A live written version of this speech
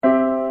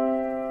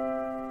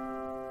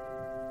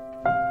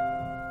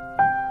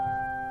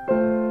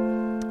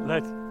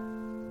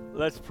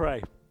Let's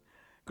pray.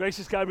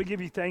 Gracious God, we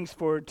give you thanks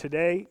for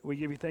today. We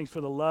give you thanks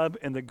for the love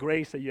and the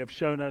grace that you have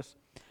shown us.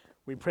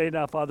 We pray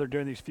now, Father,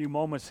 during these few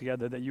moments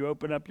together that you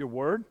open up your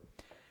word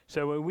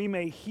so we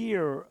may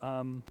hear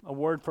a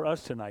word for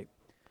us tonight,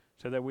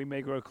 so that we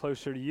may grow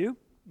closer to you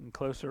and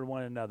closer to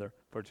one another.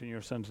 For it's in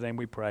your Son's name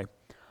we pray.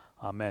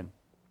 Amen.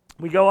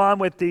 We go on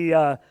with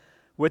the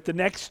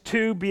next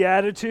two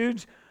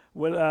Beatitudes.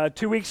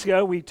 2 weeks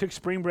ago, we took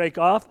spring break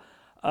off.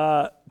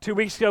 2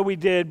 weeks ago, we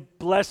did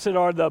Blessed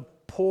are the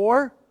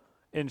poor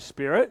in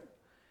spirit,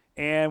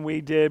 and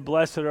we did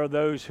Blessed are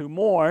those who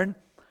mourn,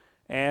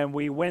 and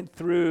we went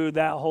through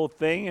that whole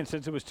thing. And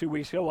since it was 2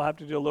 weeks ago, we'll have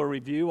to do a little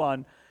review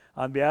on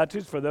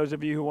Beatitudes. For those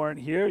of you who weren't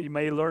here, you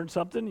may learn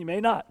something, you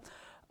may not.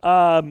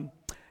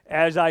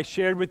 As I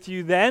shared with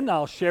you then,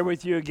 I'll share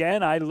with you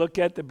again. I look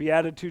at the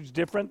Beatitudes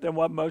different than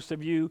what most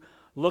of you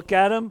look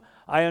at them.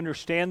 I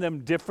understand them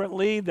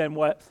differently than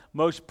what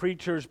most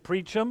preachers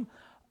preach them.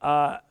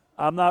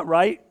 I'm not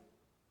right.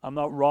 I'm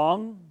not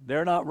wrong.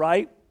 They're not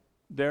right.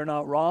 They're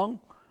not wrong.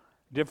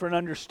 Different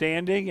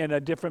understanding and a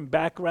different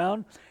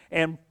background,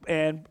 and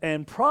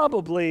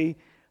probably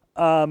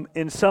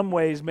in some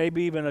ways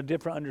maybe even a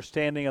different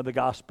understanding of the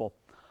gospel,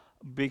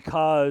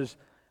 because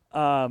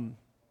I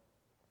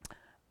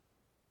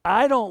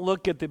don't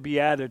look at the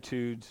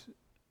Beatitudes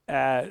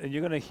and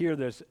you're going to hear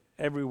this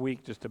every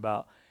week just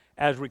about,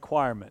 as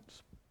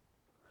requirements.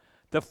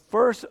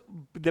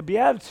 The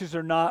Beatitudes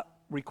are not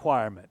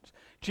requirements.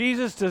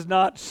 Jesus does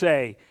not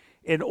say,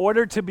 in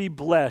order to be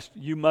blessed,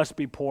 you must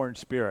be poor in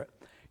spirit.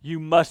 You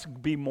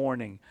must be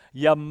mourning.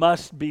 You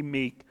must be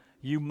meek.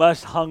 You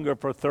must hunger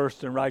for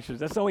thirst and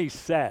righteousness. That's not what he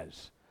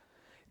says.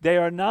 They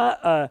are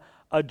not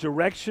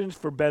directions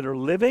for better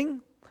living.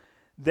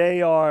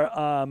 They are,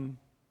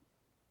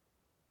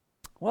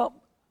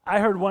 I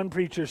heard one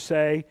preacher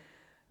say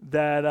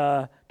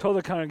that, told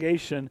the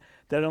congregation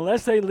that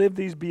unless they live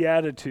these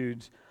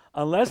Beatitudes,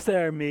 unless they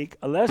are meek,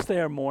 unless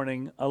they are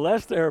mourning,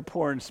 unless they are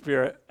poor in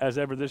spirit, as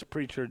ever this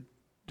preacher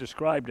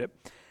described it,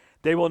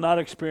 they will not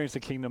experience the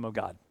kingdom of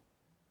God.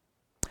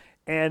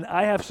 And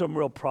I have some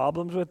real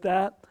problems with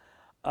that,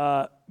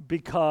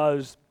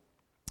 because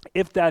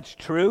if that's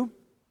true,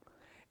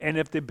 and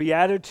if the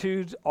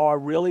Beatitudes are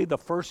really the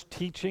first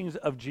teachings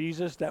of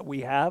Jesus that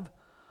we have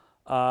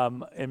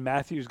in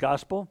Matthew's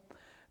gospel,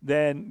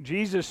 then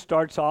Jesus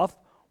starts off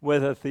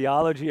with a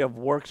theology of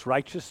works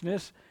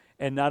righteousness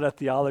and not a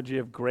theology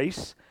of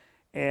grace.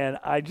 And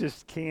I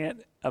just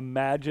can't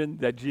imagine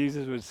that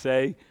Jesus would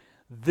say,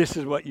 this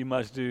is what you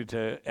must do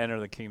to enter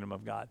the kingdom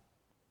of God.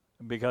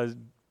 Because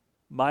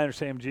my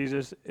understanding of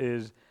Jesus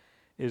is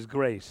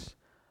grace.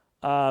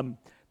 Then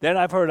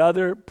I've heard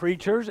other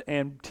preachers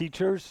and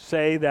teachers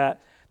say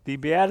that the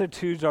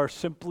Beatitudes are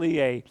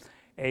simply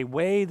a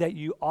way that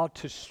you ought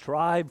to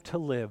strive to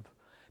live,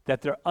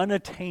 that they're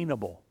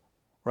unattainable,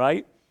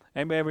 right?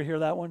 Anybody ever hear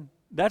that one?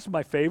 That's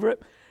my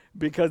favorite,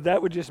 because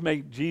that would just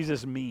make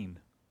Jesus mean.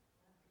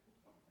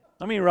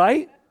 I mean,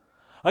 right?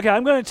 Okay,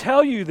 I'm going to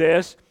tell you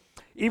this,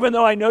 even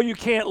though I know you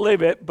can't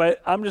live it,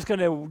 but I'm just going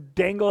to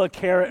dangle a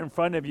carrot in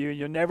front of you.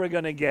 You're never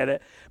going to get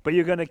it, but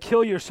you're going to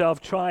kill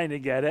yourself trying to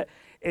get it.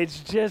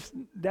 It's just,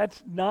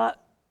 that's not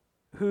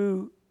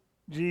who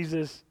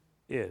Jesus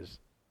is,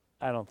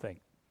 I don't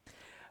think.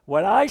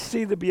 What I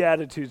see the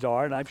Beatitudes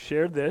are, and I've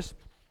shared this,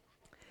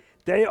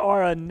 they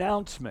are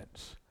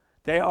announcements.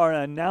 They are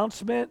an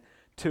announcement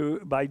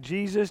by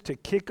Jesus to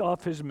kick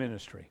off his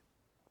ministry.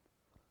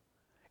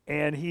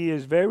 And he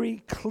is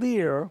very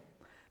clear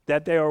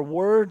that they are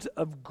words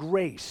of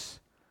grace.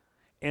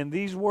 And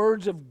these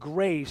words of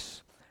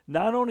grace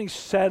not only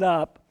set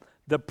up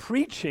the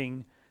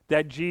preaching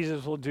that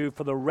Jesus will do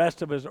for the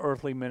rest of his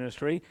earthly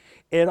ministry,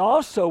 it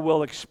also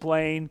will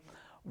explain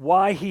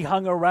why he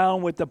hung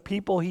around with the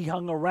people he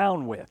hung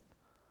around with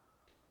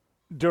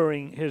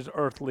during his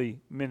earthly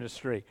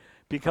ministry.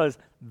 Because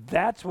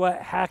that's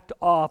what hacked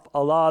off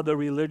a lot of the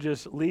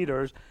religious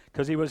leaders,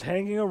 because he was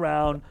hanging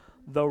around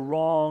the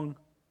wrong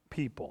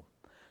people.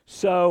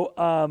 So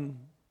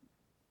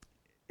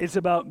it's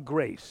about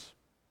grace.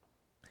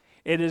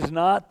 It is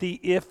not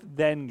the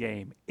if-then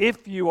game.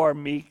 If you are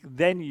meek,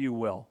 then you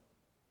will.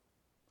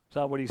 It's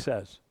not what he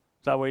says.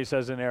 It's not what he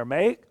says in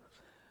Aramaic.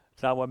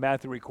 It's not what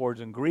Matthew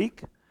records in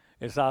Greek.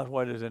 It's not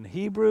what is in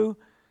Hebrew.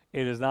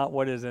 It is not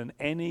what is in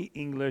any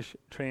English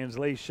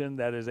translation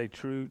that is a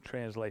true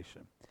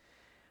translation.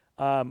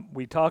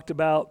 We talked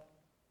about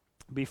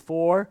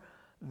before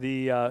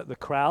the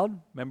crowd.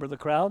 Remember the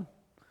crowd?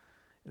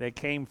 They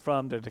came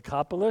from the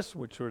Decapolis,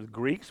 which were the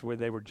Greeks, where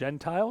they were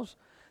Gentiles.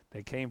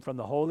 They came from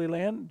the Holy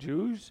Land,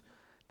 Jews.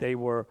 They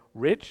were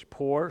rich,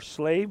 poor,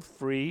 slave,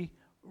 free,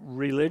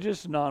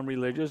 religious,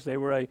 non-religious. They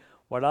were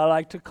what I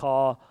like to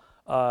call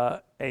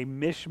a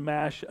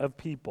mishmash of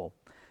people.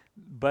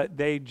 But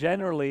they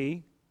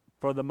generally,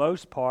 for the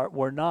most part,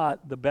 were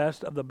not the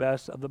best of the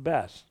best of the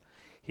best.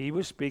 He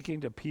was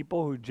speaking to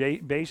people who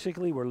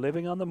basically were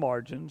living on the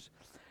margins,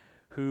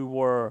 who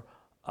were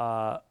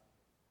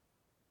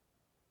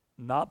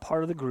not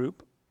part of the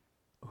group,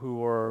 who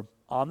were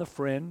on the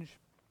fringe,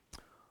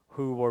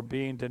 who were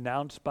being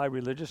denounced by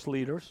religious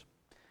leaders,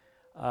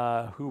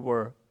 who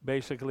were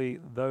basically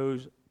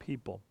those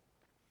people.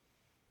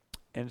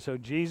 And so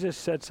Jesus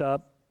sets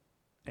up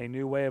a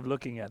new way of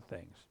looking at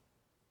things.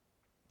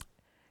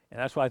 And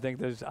that's why I think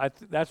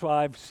that's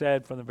why I've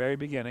said from the very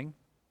beginning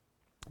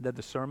that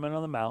the Sermon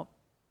on the Mount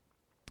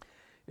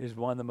is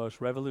one of the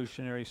most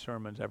revolutionary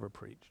sermons ever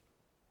preached,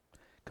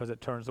 because it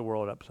turns the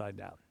world upside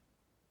down.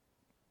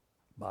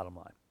 Bottom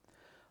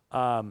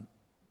line.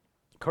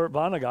 Kurt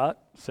Vonnegut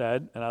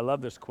said, and I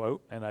love this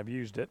quote, and I've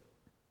used it,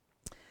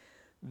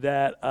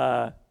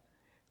 that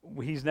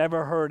he's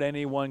never heard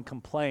anyone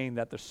complain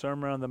that the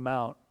Sermon on the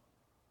Mount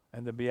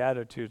and the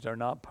Beatitudes are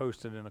not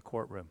posted in a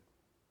courtroom.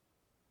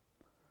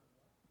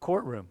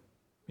 Courtroom.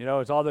 You know,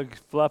 it's all the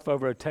fluff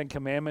over a 10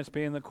 Commandments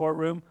being in the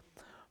courtroom.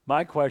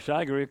 My question,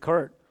 I agree with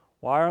Kurt,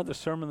 why aren't the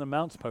Sermon on the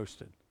Mounts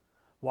posted?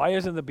 Why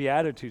isn't the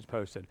Beatitudes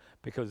posted?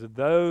 Because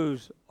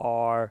those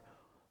are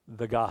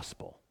the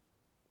gospel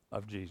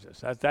of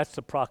Jesus. That's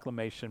the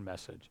proclamation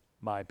message,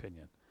 my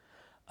opinion.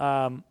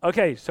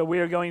 Okay, so we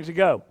are going to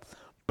go.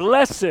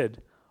 Blessed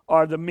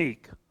are the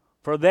meek,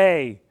 for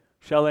they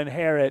shall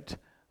inherit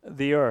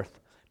the earth.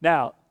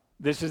 Now,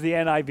 this is the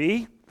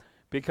NIV,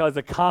 because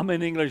the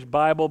Common English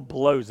Bible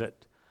blows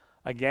it.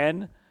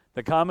 Again,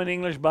 the Common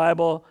English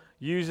Bible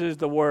uses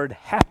the word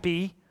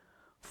happy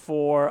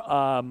for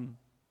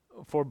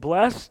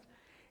blessed,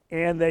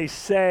 and they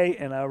say,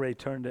 and I already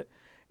turned it,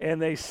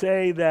 and they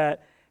say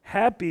that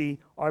happy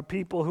are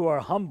people who are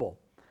humble,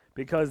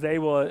 because they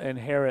will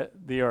inherit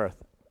the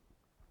earth.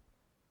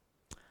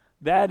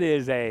 That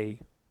is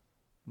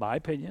my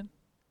opinion,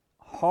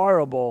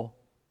 horrible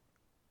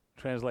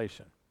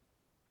translation.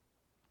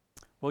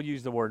 We'll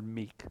use the word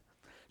meek.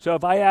 So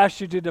if I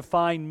asked you to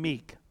define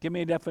meek, give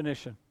me a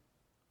definition.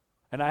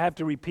 And I have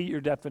to repeat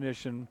your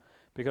definition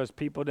because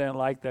people didn't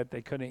like that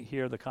they couldn't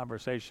hear the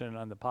conversation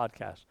on the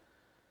podcast.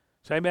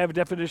 So anybody have a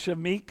definition of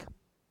meek?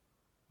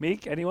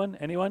 Meek? Anyone?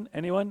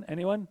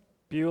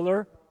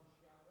 Bueller?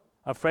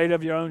 Afraid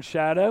of your own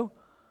shadow?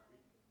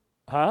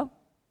 Huh?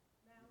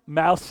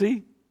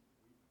 Mousy?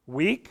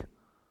 Weak?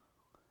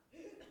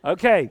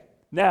 Okay,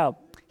 now,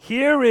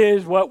 here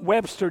is what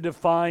Webster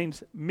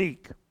defines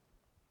meek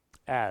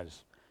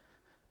as.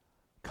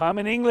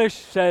 Common English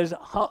says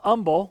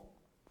humble.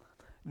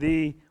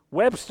 The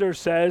Webster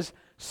says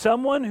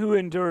someone who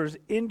endures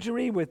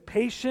injury with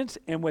patience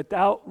and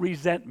without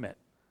resentment.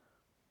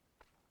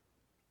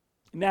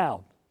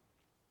 Now,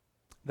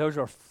 those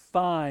are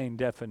fine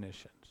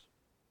definitions.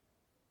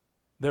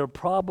 They're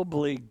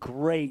probably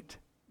great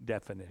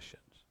definitions.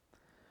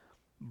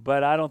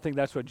 But I don't think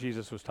that's what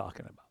Jesus was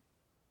talking about.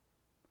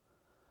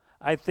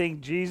 I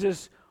think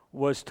Jesus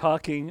was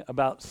talking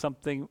about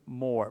something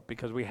more,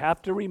 because we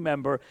have to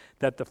remember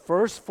that the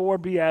first 4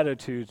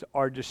 Beatitudes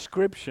are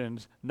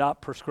descriptions,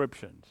 not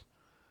prescriptions.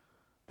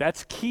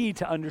 That's key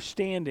to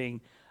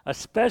understanding,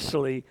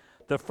 especially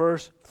the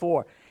first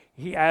 4.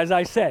 As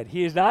I said,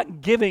 he is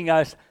not giving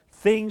us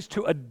things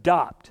to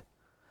adopt,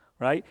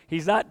 right?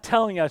 He's not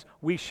telling us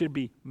we should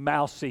be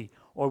mousy,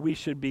 or we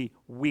should be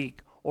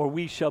weak, or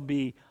we shall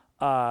be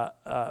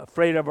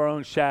afraid of our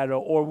own shadow,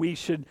 or we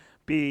should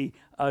be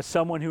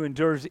someone who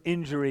endures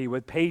injury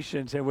with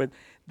patience, and with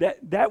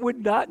that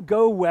would not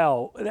go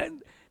well.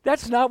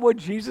 That's not what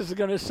Jesus is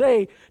going to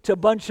say to a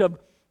bunch of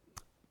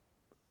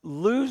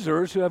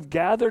losers who have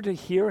gathered to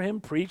hear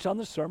him preach on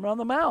the Sermon on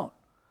the Mount.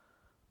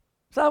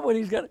 It's not what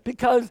he's going to,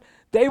 because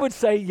they would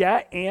say,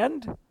 yeah,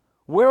 and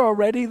we're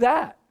already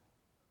that.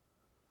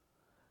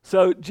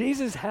 So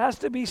Jesus has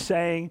to be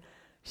saying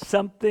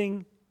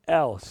something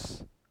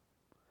else.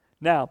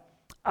 Now,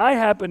 I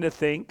happen to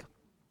think,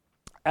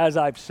 as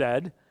I've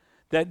said,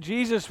 that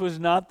Jesus was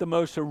not the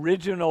most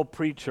original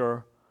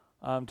preacher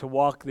to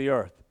walk the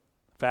earth.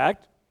 In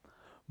fact,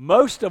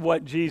 most of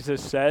what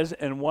Jesus says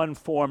in one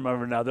form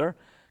or another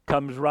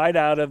comes right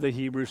out of the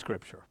Hebrew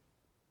Scripture.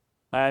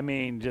 I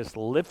mean, just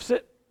lifts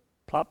it,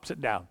 plops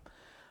it down.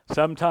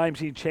 Sometimes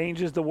he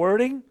changes the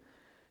wording.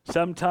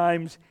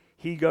 Sometimes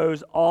he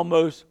goes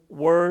almost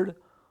word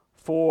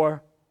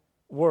for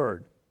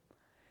word.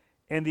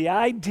 And the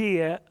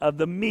idea of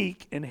the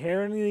meek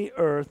inheriting the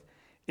earth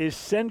is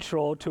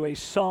central to a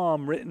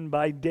psalm written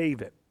by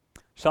David,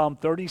 Psalm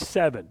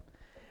 37.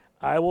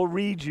 I will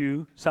read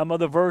you some of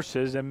the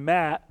verses, and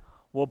Matt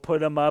will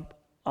put them up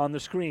on the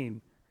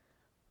screen.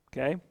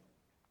 Okay?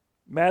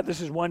 Matt,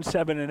 this is 1,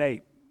 7, and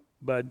 8,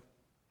 bud.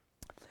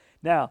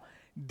 Now,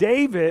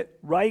 David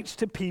writes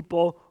to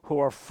people who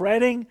are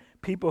fretting,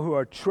 people who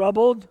are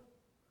troubled,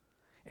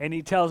 and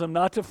he tells them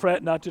not to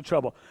fret, not to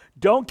trouble.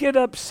 Don't get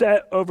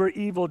upset over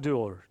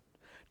evildoers.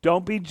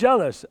 Don't be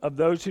jealous of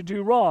those who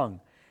do wrong.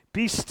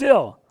 Be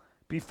still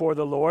before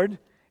the Lord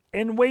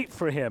and wait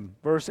for him.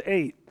 Verse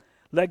 8,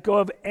 let go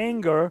of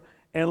anger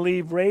and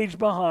leave rage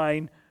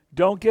behind.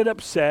 Don't get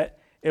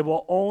upset. It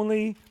will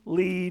only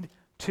lead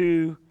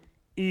to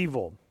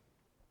evil.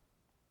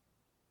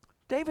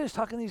 David is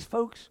talking to these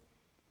folks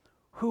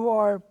who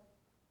are,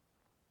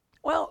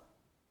 well,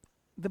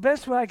 the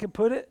best way I can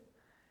put it,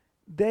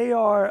 they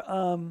are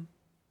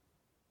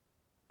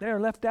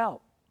left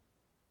out.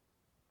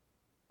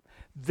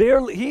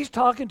 He's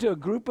talking to a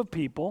group of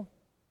people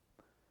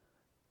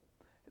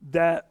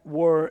that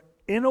were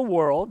in a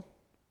world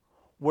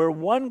where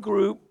one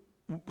group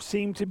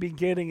seemed to be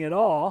getting it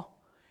all,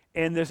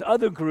 and this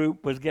other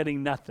group was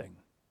getting nothing.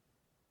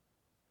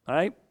 All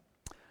right?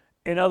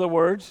 In other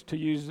words, to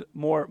use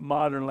more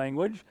modern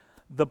language,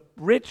 the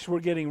rich were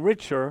getting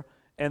richer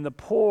and the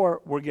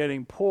poor were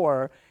getting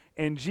poorer.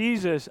 And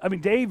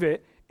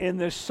David in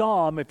this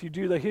psalm, if you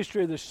do the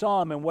history of the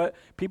psalm and what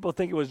people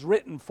think it was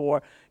written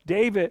for,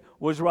 David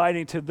was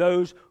writing to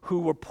those who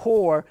were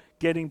poor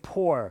getting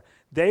poorer.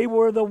 They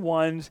were the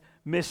ones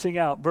missing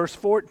out. Verse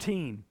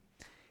 14,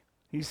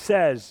 he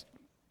says,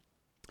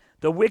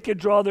 the wicked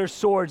draw their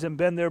swords and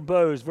bend their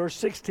bows. Verse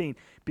 16,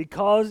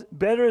 because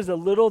better is a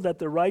little that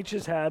the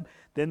righteous have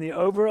than the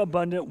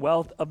overabundant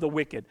wealth of the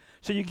wicked.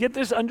 So you get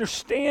this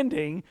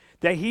understanding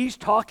that he's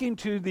talking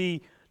to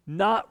the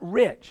not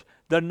rich,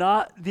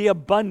 the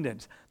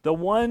abundance, the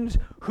ones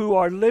who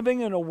are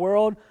living in a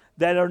world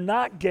that are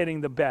not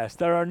getting the best,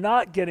 that are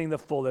not getting the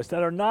fullest,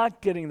 that are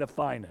not getting the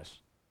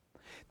finest.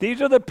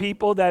 These are the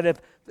people that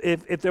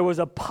if there was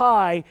a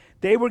pie,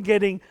 they were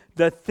getting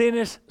the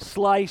thinnest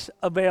slice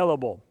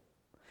available.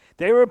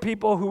 They were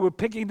people who were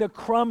picking the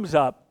crumbs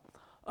up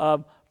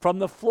from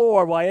the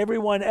floor while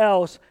everyone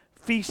else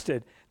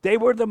feasted. They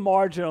were the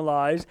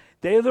marginalized.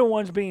 They were the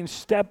ones being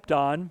stepped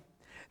on.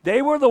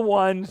 They were the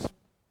ones,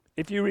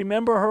 if you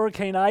remember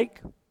Hurricane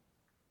Ike,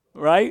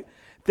 right?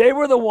 They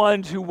were the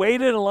ones who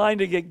waited in line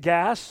to get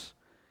gas,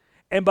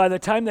 and by the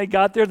time they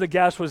got there, the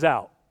gas was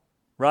out,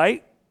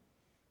 right?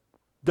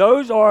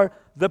 Those are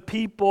the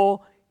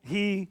people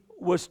he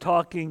was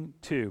talking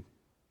to.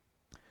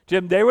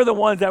 Jim, they were the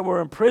ones that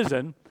were in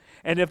prison,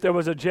 and if there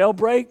was a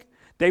jailbreak,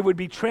 they would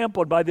be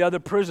trampled by the other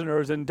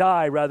prisoners and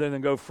die rather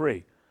than go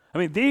free. I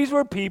mean, these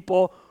were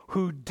people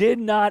who did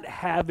not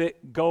have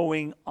it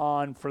going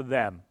on for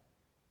them.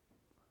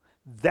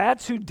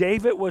 That's who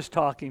David was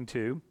talking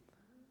to.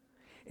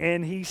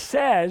 And he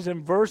says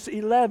in verse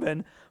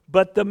 11,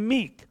 but the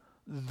meek,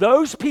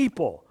 those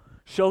people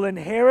shall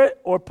inherit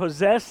or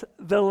possess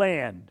the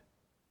land.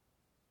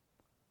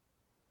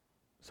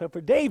 So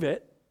for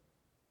David,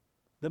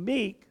 the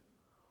meek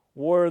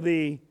were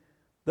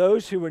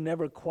those who were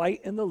never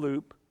quite in the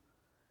loop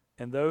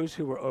and those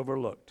who were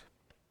overlooked.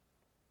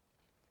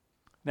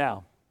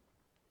 Now,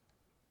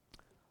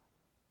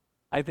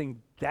 I think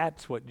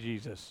that's what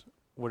Jesus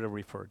would have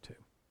referred to.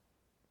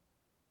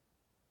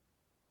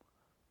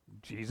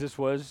 Jesus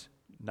was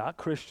not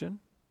Christian.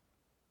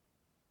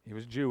 He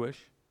was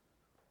Jewish.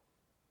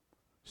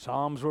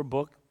 Psalms were a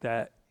book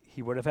that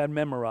he would have had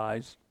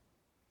memorized,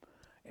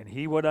 and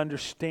he would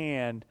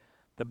understand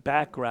the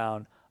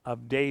background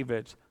of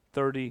David's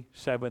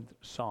 37th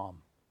Psalm.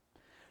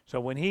 So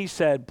when he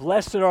said,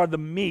 blessed are the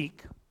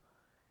meek,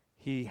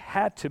 he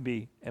had to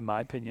be, in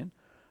my opinion,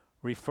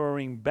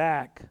 referring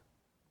back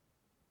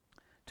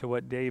to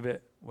what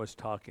David was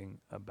talking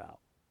about.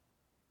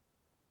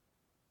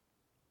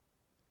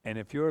 And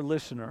if you're a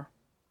listener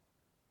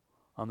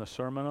on the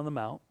Sermon on the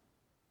Mount,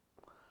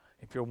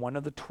 if you're one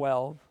of the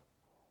 12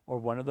 or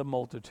one of the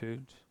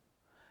multitudes,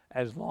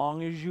 as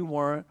long as you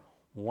weren't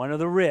one of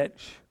the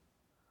rich,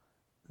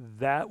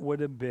 that would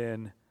have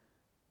been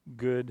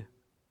good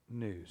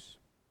news.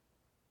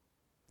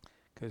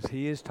 Because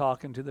he is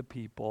talking to the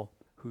people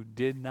who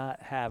did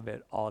not have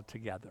it all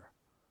together.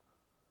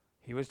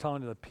 He was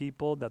talking to the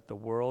people that the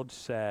world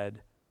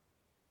said,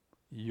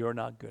 you're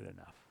not good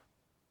enough.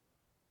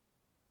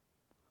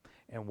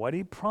 And what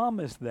he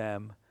promised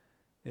them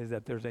is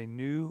that there's a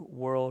new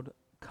world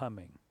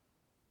coming.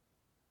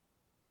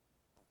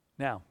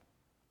 Now,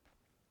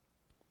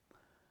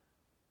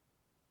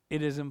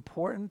 it is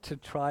important to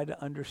try to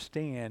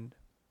understand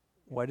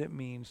what it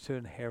means to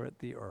inherit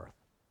the earth.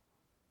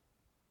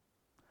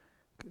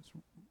 'Cause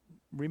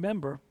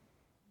remember,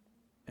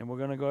 and we're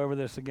going to go over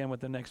this again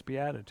with the next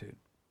beatitude.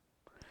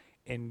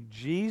 In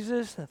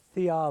Jesus'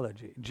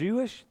 theology,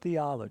 Jewish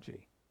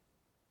theology,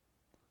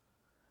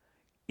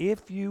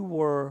 if you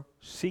were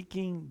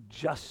seeking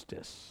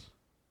justice,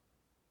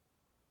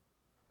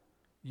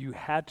 you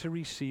had to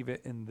receive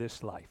it in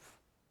this life.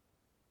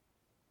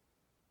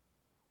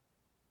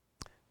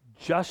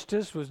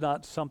 Justice was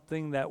not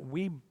something that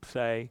we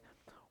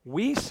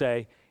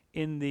say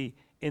in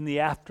the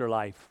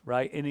afterlife,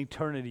 right? In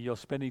eternity, you'll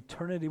spend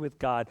eternity with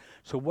God.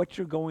 So what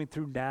you're going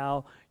through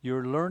now,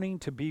 you're learning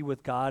to be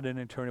with God in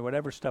eternity,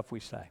 whatever stuff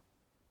we say.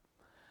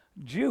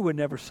 Jew would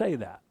never say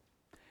that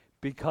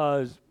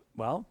because,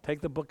 well, take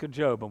the book of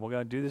Job, and we're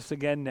going to do this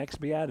again next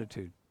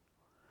beatitude.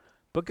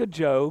 Book of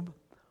Job,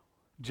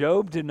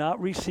 Job did not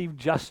receive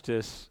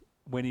justice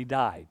when he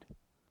died.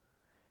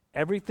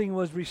 Everything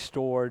was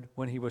restored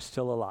when he was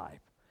still alive.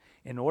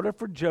 In order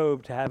for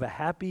Job to have a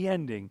happy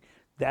ending,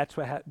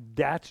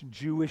 that's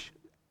Jewish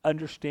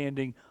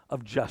understanding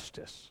of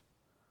justice.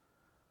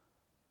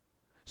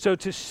 So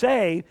to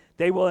say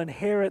they will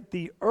inherit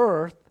the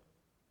earth,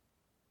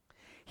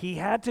 he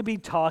had to be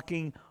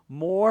talking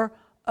more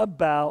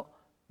about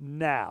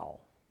now.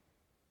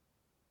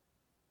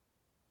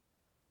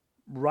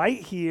 Right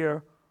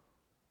here,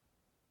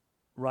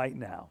 right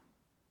now.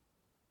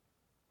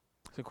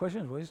 So the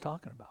question is, what he's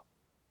talking about?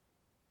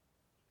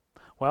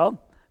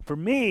 Well, for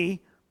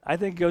me, I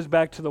think it goes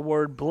back to the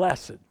word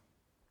blessed.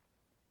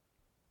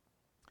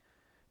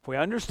 If we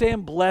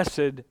understand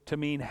blessed to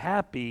mean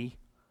happy,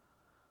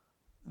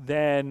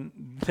 then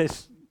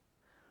this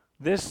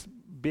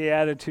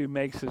beatitude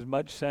makes as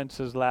much sense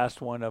as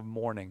last one of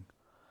mourning.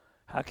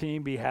 How can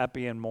you be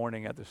happy and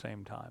mourning at the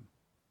same time?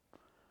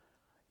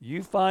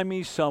 You find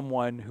me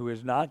someone who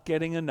is not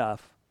getting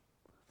enough,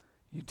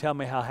 you tell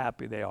me how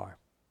happy they are.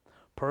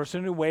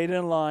 Person who waited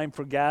in line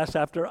for gas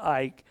after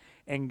Ike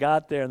and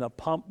got there and the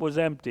pump was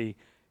empty,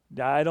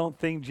 I don't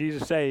think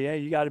Jesus say, yeah,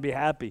 you got to be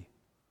happy.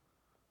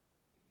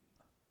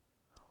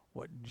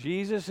 What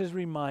Jesus is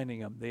reminding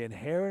them, the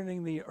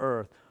inheriting the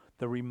earth,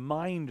 the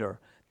reminder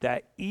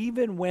that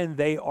even when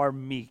they are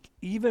meek,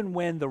 even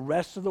when the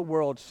rest of the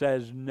world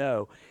says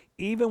no,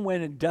 even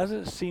when it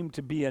doesn't seem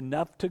to be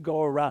enough to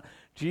go around,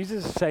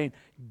 Jesus is saying,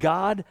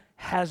 God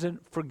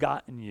hasn't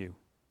forgotten you.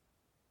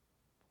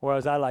 Or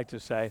as I like to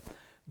say,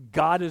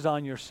 God is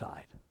on your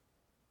side.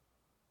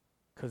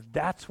 Because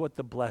that's what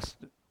the blessed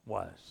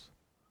was.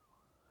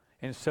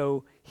 And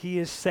so he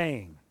is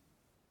saying,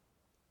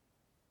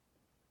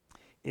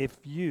 if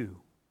you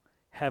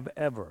have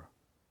ever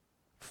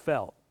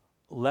felt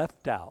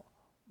left out,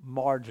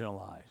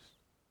 marginalized,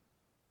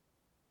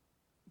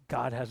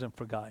 God hasn't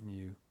forgotten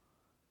you.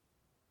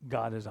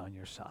 God is on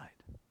your side.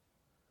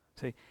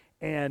 See,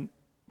 and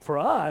for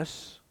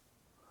us,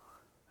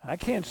 I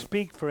can't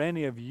speak for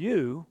any of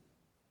you.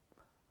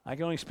 I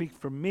can only speak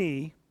for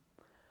me.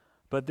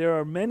 But there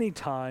are many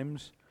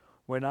times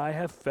when I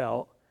have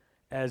felt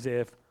as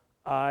if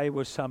I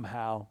was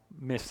somehow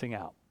missing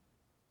out,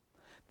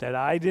 that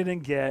I didn't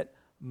get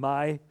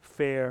my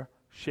fair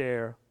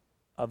share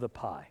of the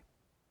pie.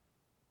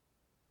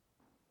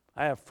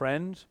 I have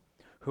friends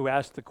who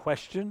ask the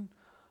question,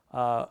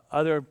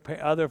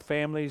 other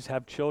families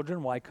have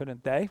children, why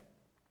couldn't they?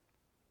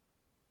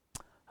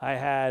 I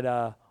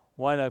had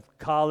one of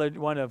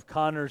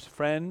Connor's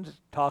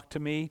friends talk to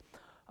me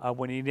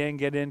when he didn't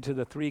get into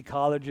the 3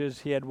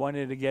 colleges he had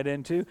wanted to get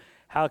into.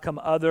 How come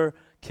other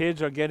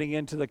kids are getting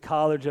into the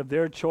college of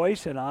their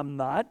choice and I'm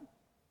not?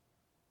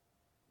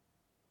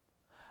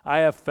 I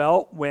have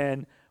felt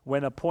when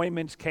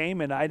appointments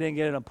came and I didn't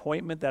get an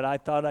appointment that I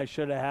thought I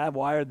should have had,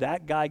 why are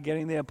that guy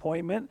getting the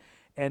appointment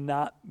and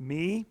not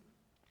me?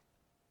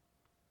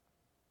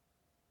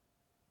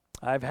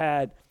 I've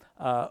had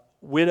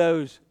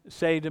widows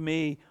say to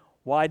me,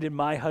 why did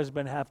my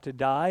husband have to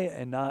die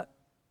and not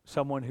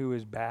someone who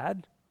is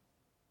bad?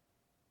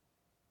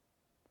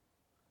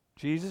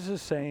 Jesus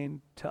is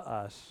saying to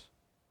us,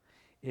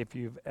 if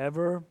you've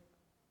ever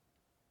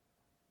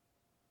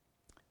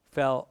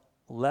felt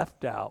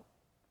left out,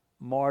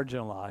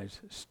 marginalized,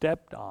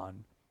 stepped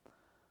on,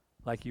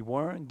 like you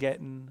weren't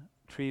getting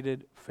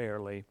treated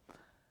fairly,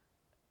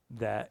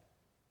 that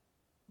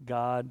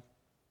God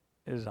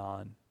is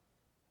on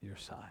your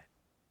side.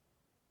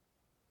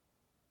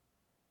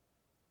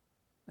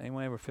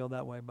 Anyone ever feel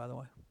that way, by the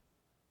way?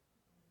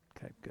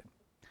 Okay, good.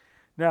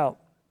 Now,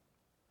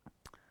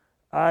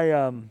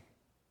 I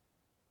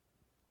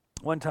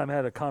one time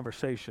had a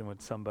conversation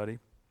with somebody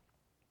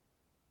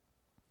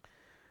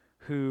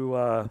who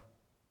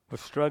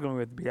was struggling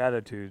with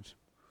Beatitudes.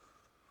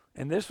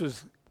 And this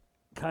was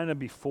kind of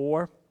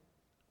before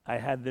I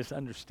had this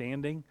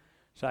understanding,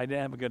 so I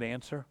didn't have a good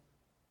answer.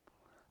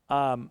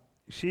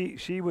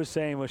 She was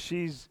saying, well,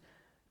 she's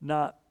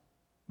not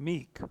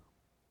meek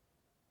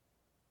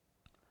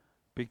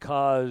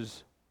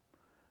because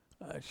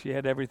she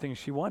had everything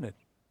she wanted,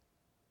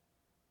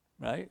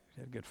 right?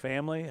 She had a good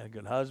family, a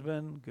good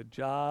husband, good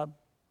job,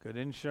 good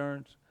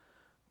insurance,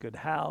 good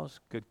house,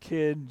 good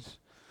kids.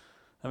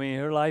 I mean,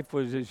 her life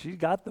was, she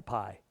got the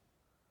pie.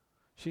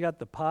 She got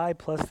the pie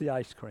plus the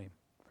ice cream.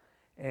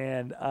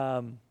 And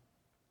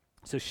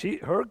so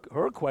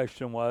her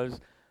question was,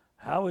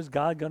 how is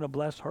God going to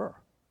bless her?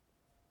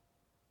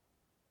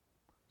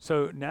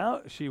 So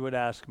now she would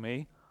ask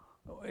me,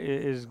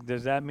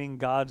 does that mean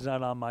God's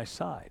not on my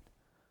side?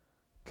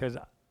 Because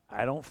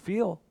I don't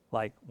feel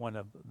like one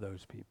of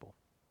those people.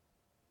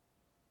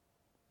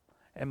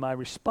 And my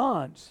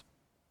response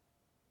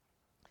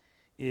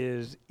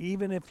is,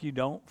 even if you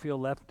don't feel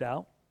left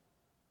out,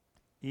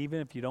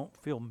 even if you don't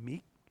feel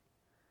meek,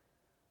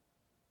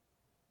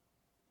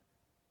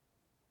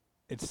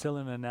 it's still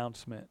an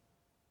announcement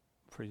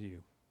for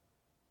you.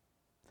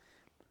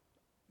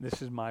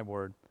 This is my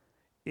word.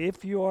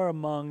 If you are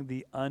among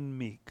the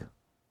unmeek,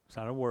 it's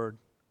not a word,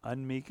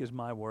 unmeek is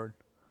my word.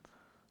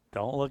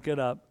 Don't look it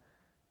up.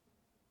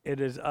 It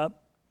is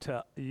up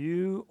to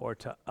you or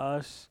to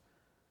us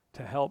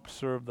to help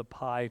serve the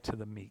pie to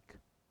the meek,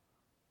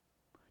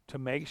 to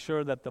make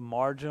sure that the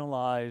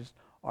marginalized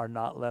are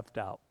not left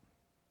out,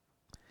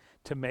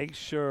 to make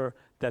sure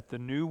that the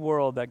new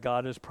world that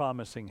God is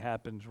promising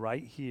happens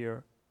right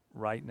here,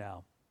 right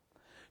now.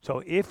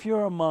 So if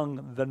you're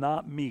among the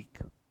not meek,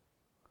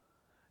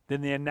 then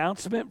the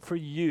announcement for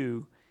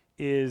you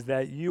is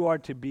that you are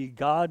to be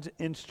God's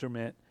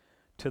instrument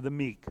to the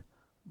meek,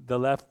 the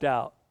left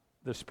out,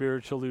 the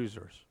spiritual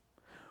losers.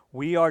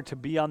 we are to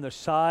be on the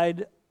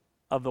side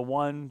of the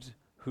ones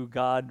who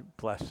God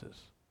blesses.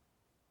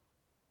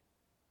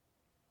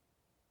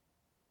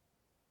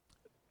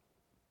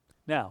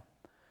 Now,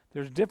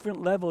 there's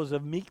different levels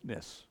of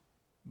meekness,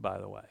 by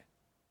the way.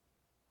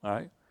 All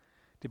right?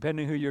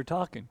 Depending who you're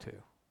talking to.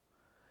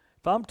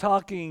 If I'm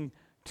talking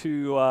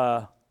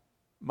to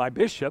my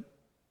bishop,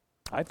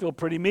 I feel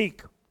pretty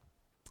meek.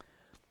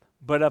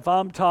 But if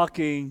I'm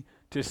talking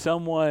to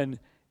someone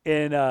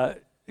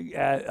at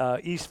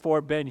East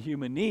Fort Bend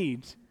Human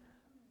Needs,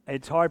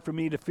 it's hard for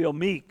me to feel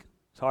meek.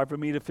 It's hard for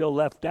me to feel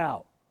left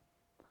out.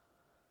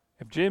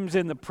 If Jim's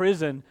in the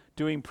prison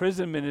doing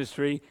prison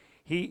ministry,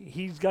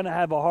 he's going to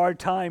have a hard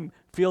time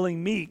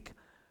feeling meek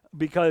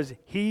because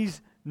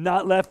he's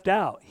not left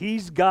out.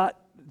 He's got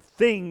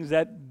things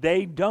that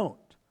they don't.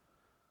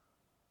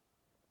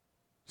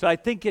 So I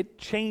think it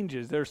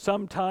changes. There are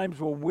some times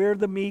where we're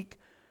the meek,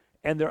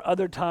 and there are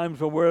other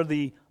times where we're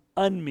the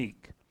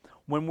unmeek.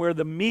 When we're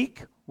the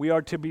meek, we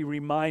are to be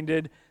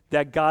reminded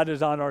that God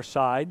is on our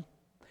side.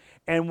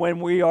 And when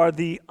we are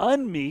the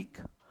unmeek,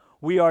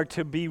 we are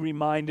to be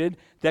reminded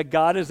that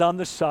God is on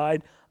the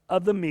side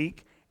of the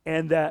meek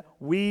and that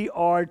we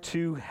are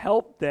to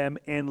help them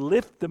and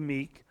lift the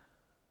meek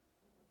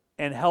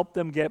and help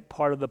them get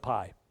part of the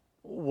pie,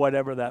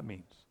 whatever that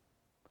means.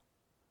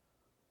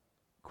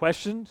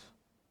 Questions?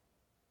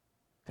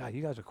 God,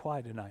 you guys are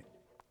quiet tonight.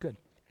 Good.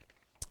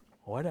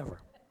 Whatever.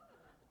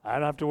 I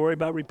don't have to worry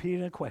about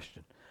repeating a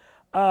question.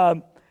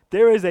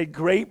 There is a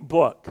great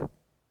book.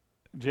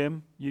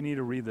 Jim, you need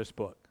to read this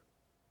book.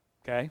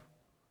 Okay?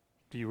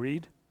 Do you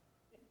read?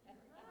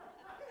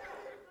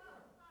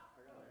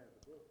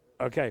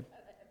 Okay.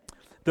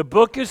 The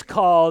book is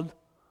called,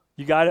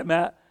 you got it,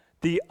 Matt?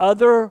 The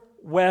Other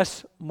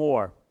Wes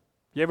Moore.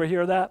 You ever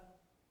hear that?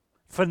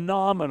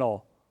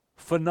 Phenomenal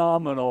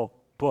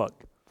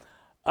book.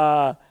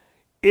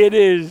 It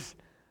is,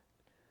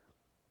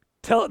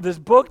 this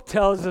book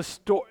tells a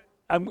story.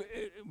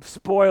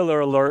 Spoiler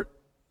alert,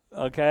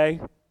 okay?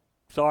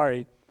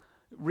 Sorry.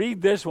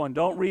 Read this one.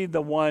 Don't read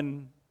the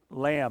one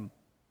lamb,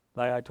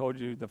 like I told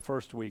you the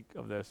first week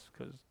of this,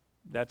 because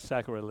that's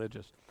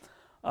sacrilegious.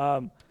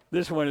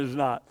 This one is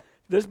not.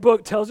 This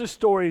book tells the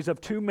stories of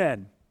two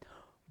men.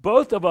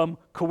 Both of them,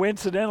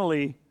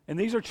 coincidentally, and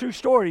these are true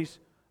stories,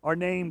 are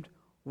named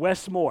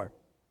Wes Moore.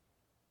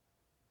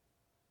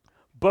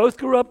 Both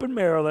grew up in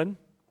Maryland.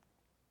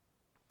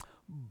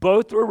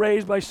 Both were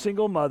raised by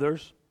single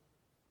mothers.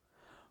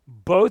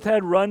 Both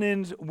had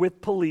run-ins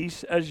with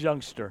police as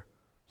youngsters,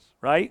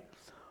 right?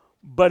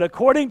 But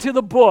according to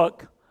the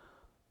book,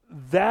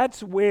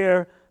 that's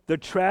where the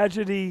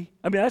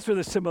that's where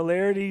the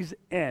similarities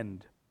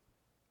end.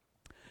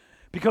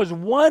 Because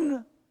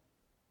one,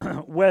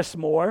 Wes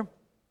Moore,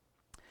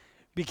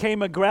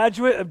 became a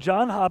graduate of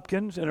Johns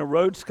Hopkins and a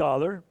Rhodes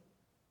Scholar.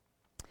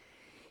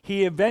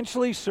 He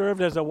eventually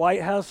served as a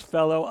White House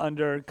Fellow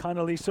under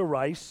Condoleezza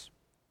Rice.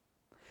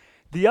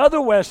 The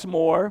other Wes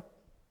Moore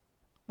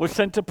was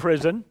sent to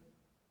prison,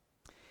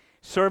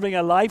 serving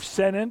a life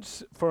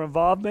sentence for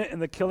involvement in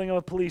the killing of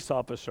a police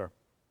officer.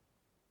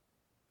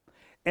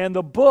 And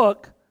the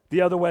book,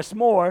 The Other Wes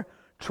Moore,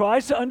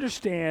 tries to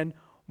understand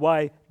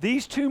why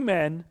these two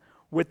men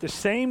with the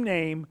same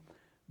name,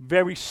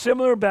 very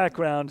similar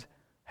backgrounds,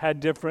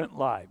 had different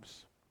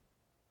lives.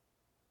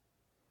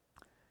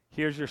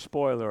 Here's your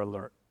spoiler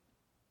alert.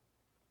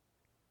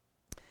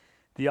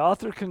 The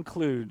author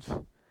concludes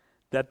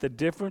that the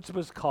difference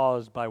was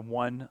caused by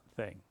one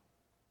thing.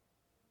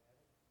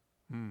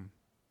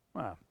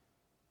 Well,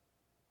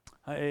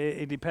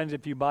 it depends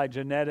if you buy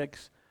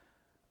genetics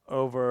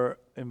over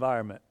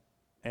environment.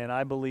 And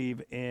I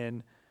believe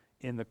in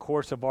the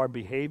course of our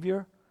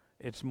behavior,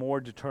 it's more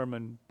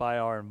determined by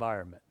our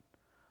environment.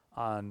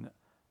 And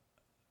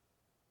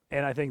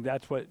I think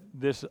that's what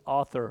this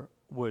author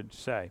would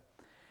say.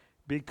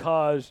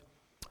 Because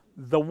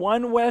the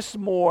one Wes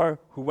Moore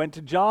who went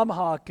to Johns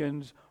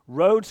Hopkins,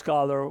 Rhodes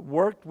Scholar,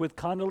 worked with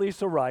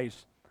Condoleezza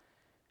Rice,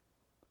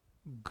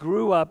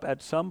 grew up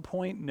at some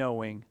point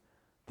knowing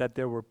that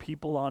there were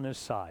people on his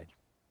side.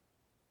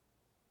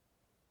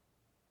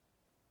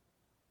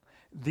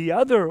 The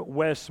other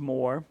Wes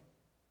Moore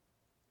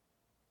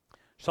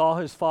saw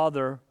his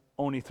father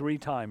only 3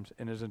 times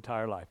in his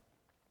entire life.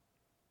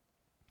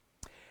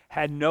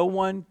 Had no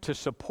one to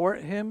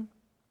support him,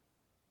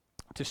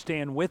 to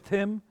stand with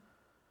him,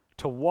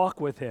 to walk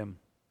with him.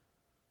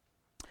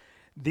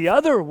 The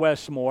other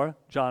Wes Moore,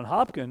 Johns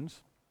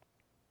Hopkins,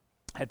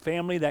 had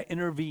family that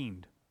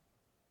intervened.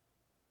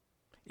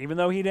 Even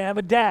though he didn't have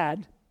a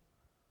dad,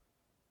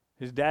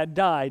 his dad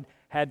died,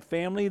 had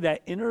family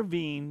that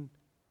intervened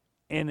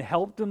and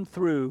helped him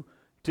through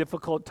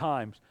difficult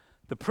times.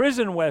 The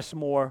prison Wes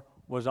Moore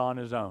was on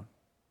his own.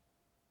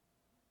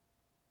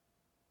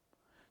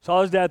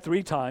 Saw his dad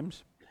 3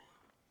 times.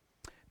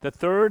 The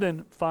third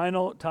and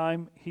final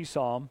time he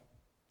saw him,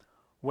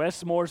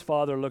 Wes Moore's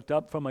father looked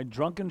up from a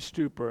drunken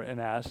stupor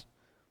and asked,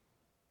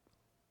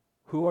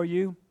 "Who are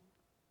you?"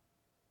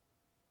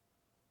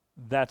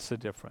 That's the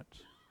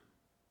difference.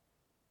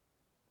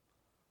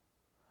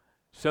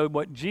 So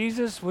what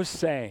Jesus was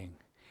saying,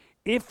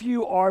 If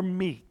you are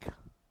meek,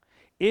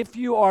 if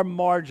you are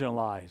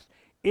marginalized,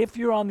 if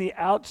you're on the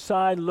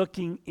outside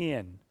looking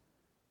in,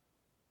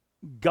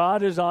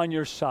 God is on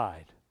your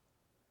side.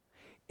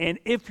 And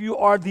if you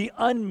are the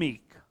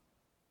unmeek,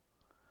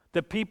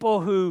 the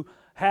people who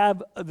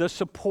have the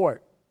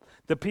support,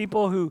 the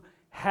people who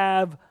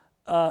have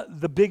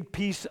the big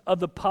piece of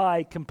the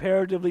pie,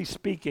 comparatively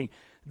speaking,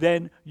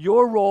 then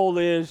your role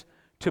is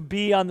to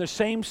be on the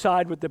same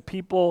side with the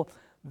people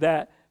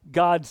that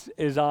God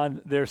is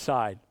on their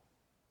side.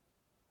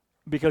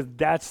 Because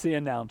that's the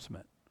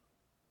announcement.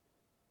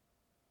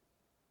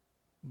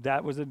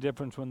 That was the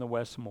difference when the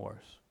West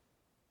Moors.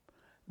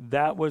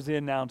 That was the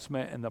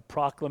announcement and the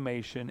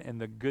proclamation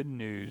and the good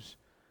news.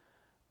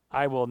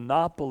 I will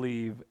not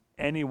believe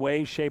any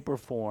way, shape, or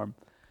form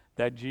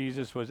that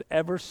Jesus was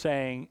ever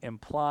saying,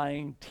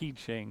 implying,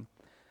 teaching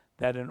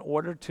that in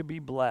order to be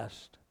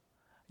blessed,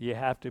 you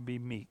have to be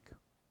meek.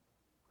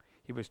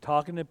 He was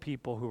talking to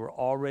people who were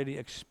already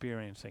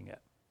experiencing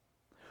it,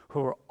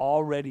 who were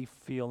already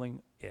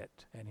feeling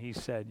it. And he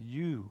said,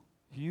 you,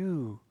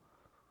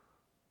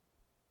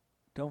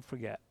 don't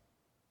forget,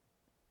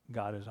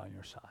 God is on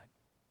your side.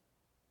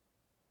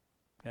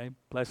 Okay?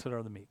 Blessed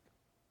are the meek,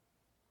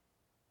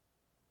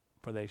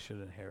 for they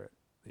should inherit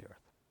the earth.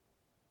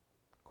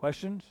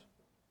 Questions?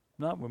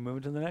 No, we're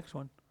moving to the next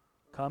one.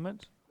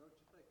 Comments? Don't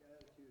you think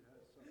attitude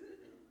has something to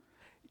do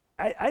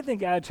with it? I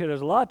think attitude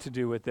has a lot to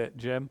do with it,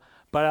 Jim.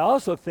 But I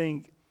also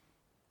think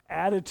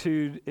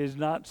attitude is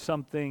not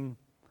something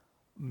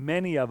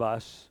many of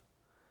us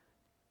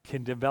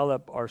can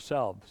develop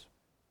ourselves.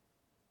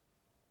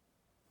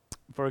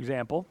 For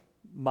example,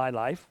 my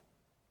life.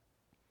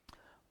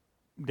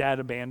 Dad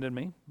abandoned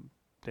me.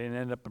 Didn't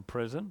end up in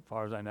prison, as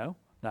far as I know.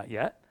 Not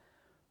yet.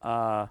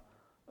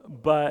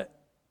 But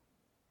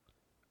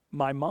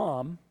my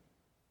mom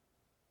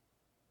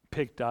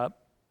picked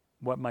up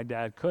what my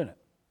dad couldn't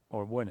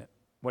or wouldn't,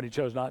 what he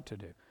chose not to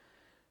do.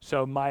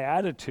 So my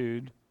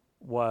attitude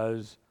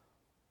was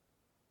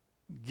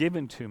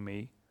given to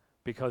me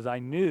because I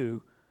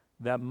knew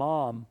that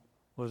Mom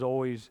was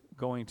always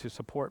going to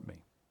support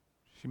me.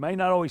 She may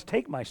not always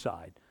take my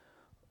side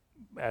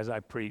as I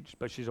preach,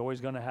 but she's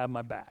always going to have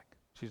my back.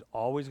 She's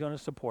always going to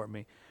support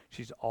me.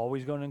 She's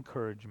always going to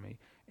encourage me.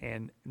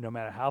 And no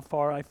matter how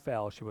far I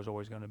fell, she was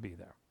always going to be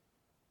there.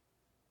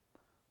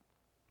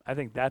 I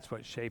think that's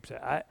what shapes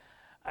it.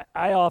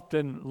 I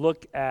often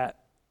look at,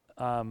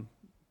 and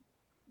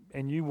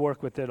you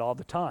work with it all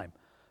the time,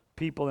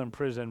 people in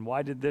prison.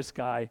 Why did this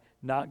guy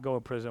not go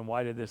to prison?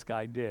 Why did this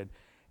guy did?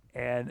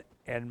 And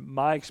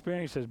my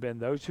experience has been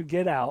those who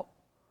get out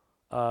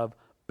of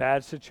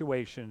bad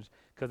situations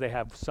because they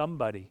have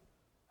somebody,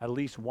 at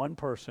least one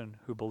person,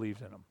 who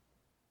believes in them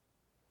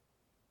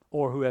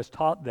or who has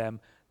taught them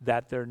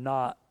that they're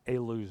not a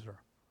loser.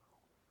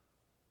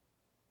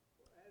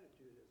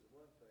 Attitude is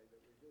one thing that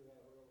we do have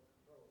a little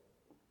control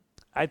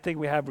over. I think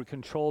we have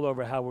control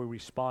over how we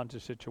respond to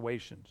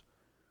situations.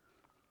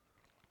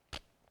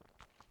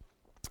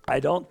 I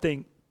don't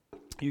think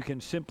you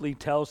can simply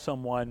tell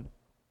someone,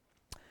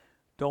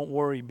 don't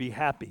worry, be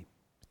happy,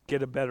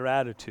 get a better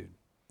attitude.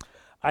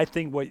 I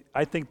think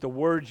the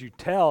words you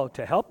tell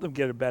to help them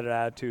get a better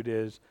attitude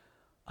is,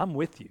 I'm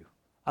with you.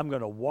 I'm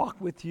going to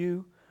walk with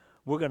you.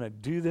 We're going to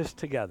do this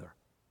together.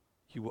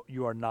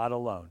 You are not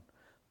alone.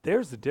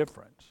 There's the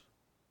difference.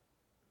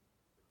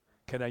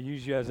 Can I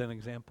use you as an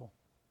example?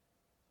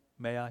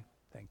 May I?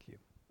 Thank you.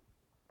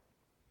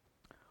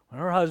 When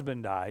her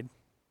husband died,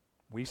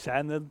 we sat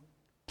in the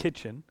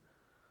kitchen,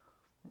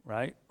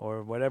 right?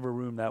 Or whatever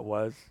room that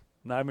was.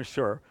 Not even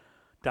sure.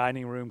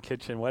 Dining room,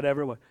 kitchen,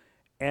 whatever it was.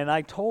 And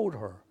I told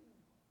her,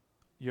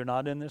 you're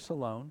not in this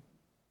alone.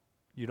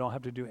 You don't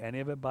have to do any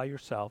of it by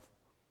yourself.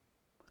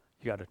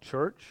 You got a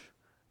church.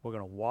 We're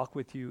going to walk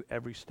with you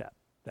every step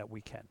that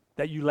we can,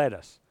 that you let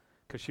us,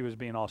 because she was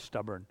being all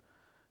stubborn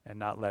and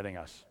not letting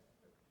us.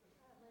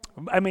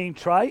 I mean,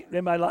 try.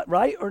 Am I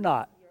right or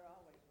not? You're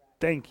always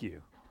right. Thank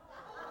you.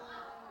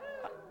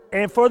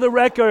 And for the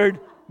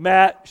record,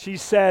 Matt, she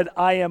said,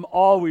 I am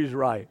always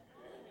right.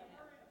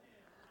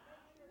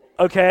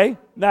 Okay?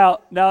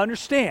 Now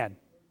understand,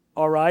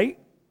 all right?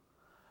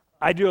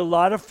 I do a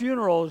lot of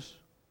funerals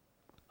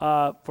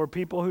for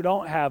people who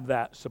don't have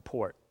that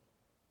support.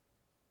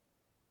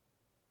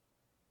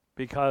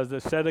 Because the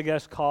set of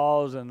guest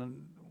calls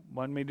and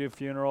want me to do a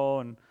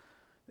funeral,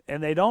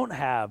 and they don't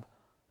have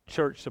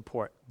church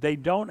support. They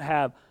don't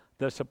have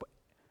the support.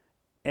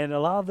 And a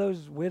lot of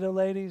those widow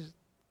ladies,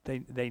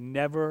 they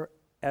never,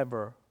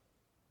 ever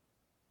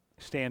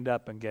stand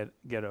up and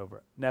get over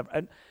it. Never.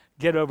 And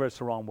get over it's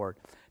the wrong word.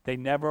 They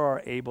never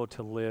are able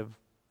to live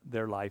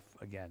their life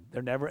again.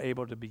 They're never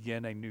able to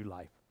begin a new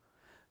life.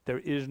 There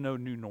is no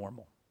new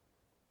normal.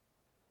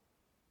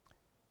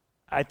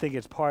 I think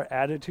it's part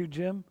attitude,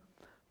 Jim,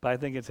 but I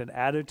think it's an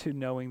attitude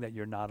knowing that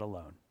you're not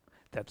alone,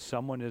 that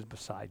someone is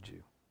beside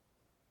you.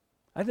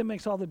 I think it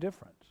makes all the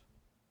difference.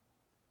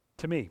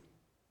 To me,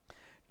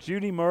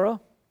 Judy Murrah,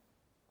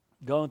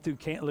 going through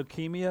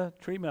leukemia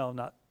treatment,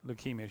 not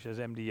leukemia, she has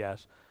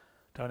MDS.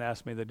 Don't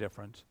ask me the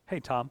difference. Hey,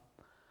 Tom,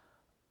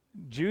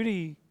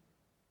 Judy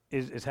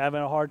is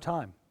having a hard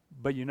time.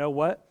 But you know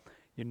what?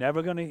 You're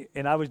never going to,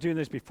 and I was doing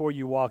this before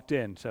you walked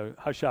in, so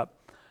hush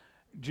up.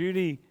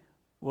 Judy,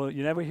 well,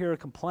 you never hear her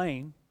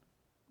complain,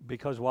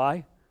 because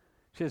why?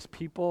 She has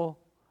people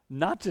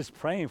not just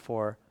praying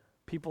for her,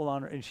 people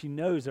on her, and she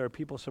knows there are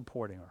people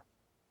supporting her.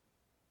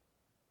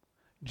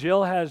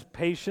 Jill has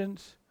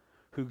patients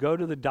who go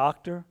to the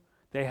doctor.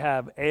 They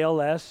have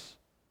ALS,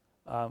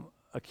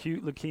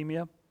 acute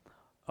leukemia,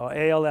 or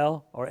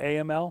ALL, or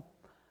AML,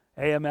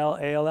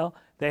 ALL.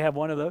 They have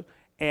one of those,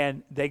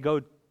 and they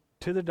go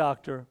to the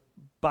doctor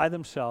by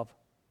themselves,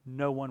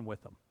 no one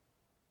with them.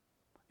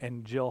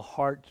 And Jill's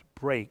heart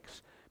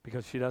breaks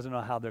because she doesn't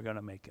know how they're going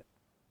to make it.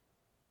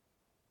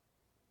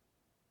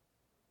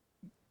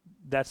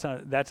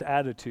 That's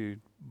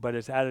attitude, but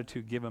it's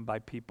attitude given by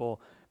people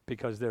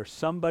because there's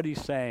somebody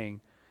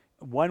saying,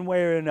 one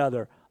way or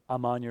another,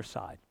 I'm on your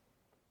side.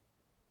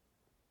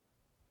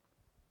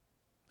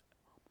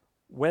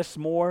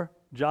 Westmore,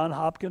 John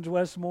Hopkins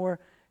Westmore,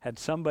 had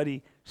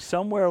somebody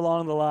somewhere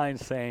along the line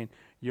saying,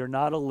 you're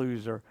not a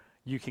loser.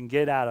 You can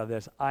get out of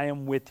this. I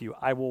am with you.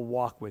 I will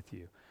walk with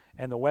you.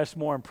 And the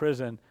Westmore in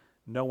prison,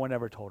 no one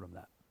ever told him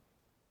that.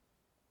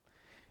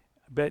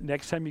 I bet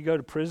next time you go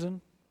to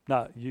prison,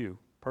 not you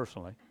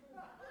personally,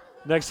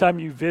 next time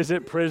you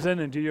visit prison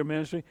and do your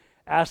ministry,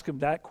 ask them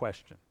that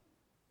question.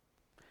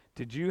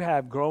 Did you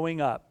have, growing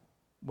up,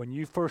 when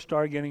you first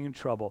started getting in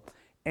trouble,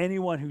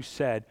 anyone who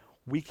said,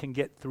 we can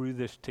get through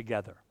this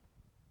together?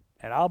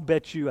 And I'll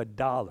bet you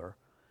 $1,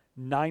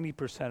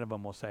 90% of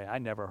them will say, I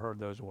never heard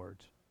those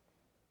words.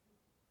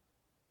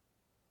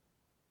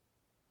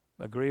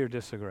 Agree or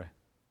disagree?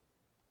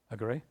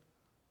 Agree?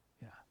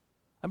 Yeah.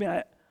 I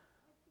mean,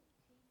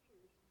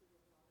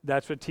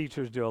 that's what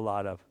teachers do a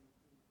lot of.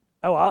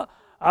 Oh,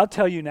 I'll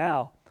tell you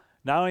now,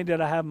 not only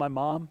did I have my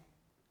mom,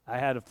 I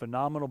had a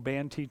phenomenal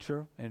band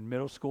teacher in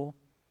middle school.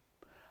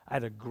 I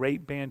had a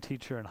great band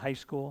teacher in high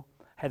school.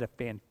 I had a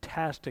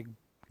fantastic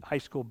high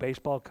school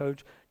baseball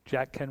coach,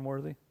 Jack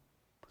Kenworthy.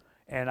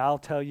 And I'll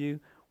tell you,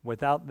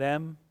 without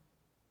them,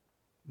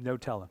 no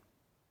telling.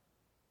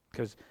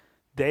 Because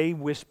they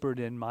whispered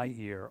in my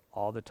ear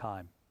all the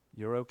time,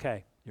 you're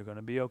okay. You're going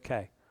to be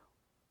okay.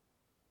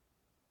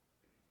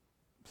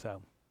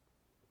 So,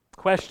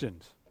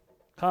 questions,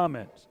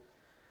 comments.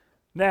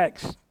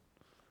 Next,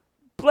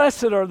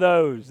 blessed are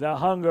those that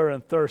hunger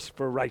and thirst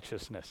for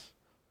righteousness.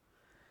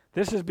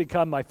 This has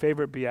become my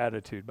favorite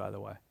beatitude, by the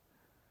way.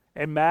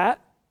 And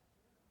Matt,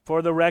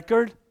 for the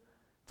record,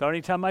 it's the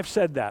only time I've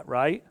said that,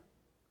 right?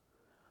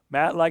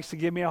 Matt likes to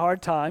give me a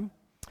hard time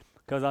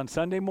because on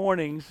Sunday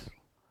mornings,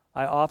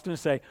 I often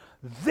say,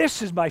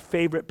 this is my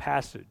favorite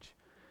passage.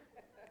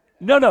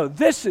 No,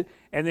 this is,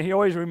 and then he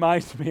always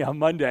reminds me on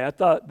Monday, I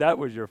thought that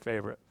was your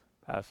favorite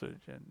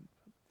passage. And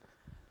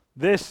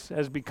this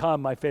has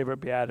become my favorite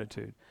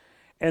beatitude.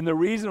 And the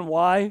reason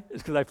why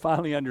is because I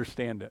finally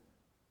understand it.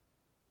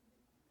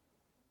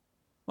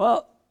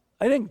 Well,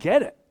 I didn't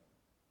get it.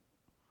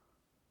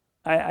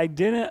 I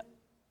didn't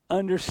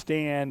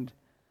understand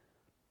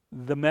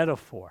the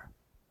metaphor.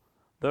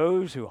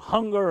 Those who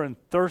hunger and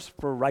thirst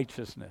for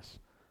righteousness,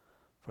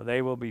 for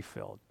they will be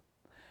filled.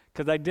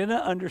 Because I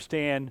didn't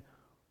understand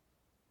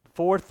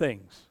 4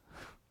 things.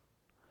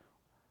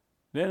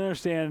 Didn't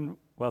understand,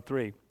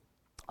 3.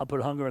 I'll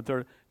put hunger and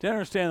thirst. Didn't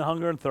understand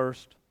hunger and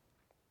thirst.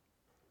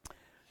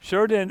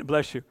 Sure didn't,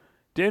 bless you,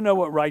 didn't know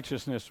what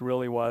righteousness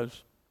really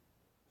was.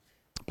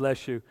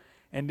 Bless you.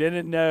 And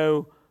didn't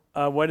know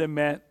what it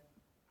meant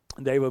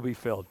they will be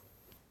filled.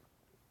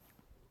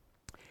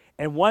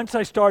 And once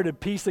I started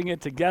piecing it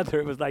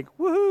together, it was like,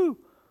 woohoo!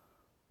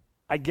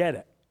 I get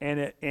it. And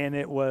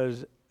it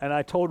was, and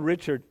I told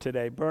Richard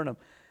today, Burnham,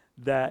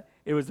 that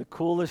it was the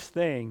coolest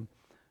thing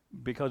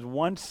because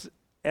once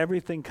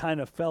everything kind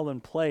of fell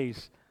in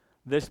place,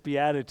 this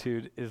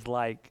beatitude is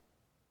like,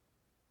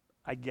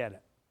 I get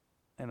it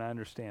and I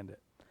understand it.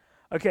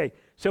 Okay,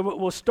 so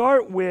we'll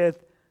start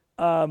with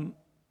the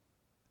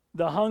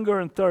hunger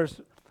and thirst.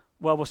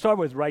 Well, we'll start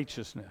with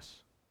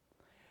righteousness.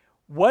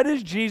 What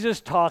is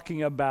Jesus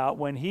talking about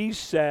when he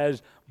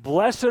says,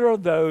 blessed are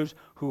those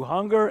who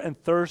hunger and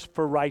thirst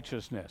for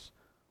righteousness?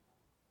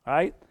 All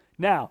right?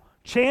 Now,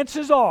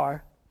 chances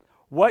are,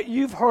 what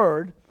you've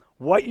heard,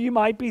 what you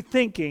might be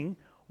thinking,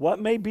 what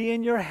may be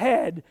in your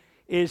head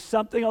is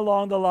something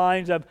along the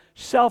lines of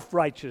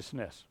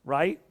self-righteousness,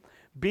 right?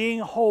 Being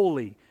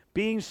holy,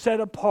 being set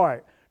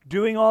apart,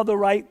 doing all the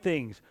right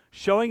things,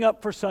 showing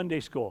up for Sunday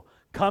school,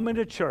 coming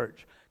to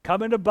church,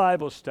 coming to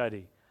Bible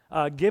study,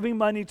 giving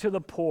money to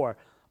the poor,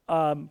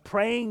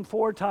 praying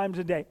 4 times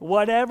a day,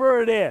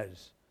 whatever it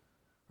is,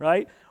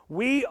 right?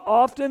 We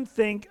often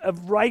think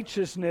of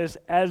righteousness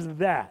as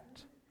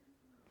that.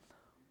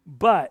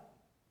 But,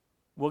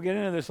 we'll get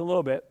into this a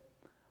little bit,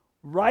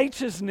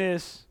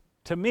 righteousness,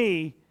 to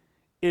me,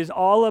 is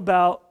all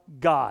about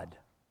God.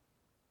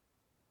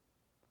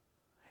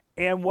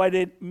 And what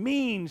it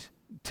means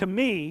to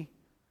me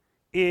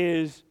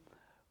is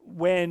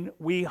when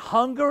we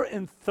hunger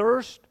and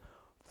thirst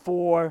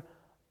for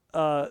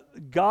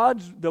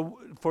God's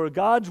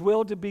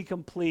will to be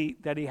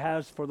complete that he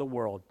has for the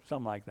world,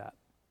 something like that.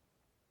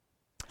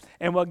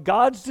 And what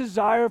God's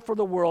desire for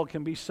the world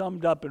can be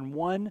summed up in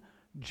one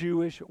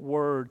Jewish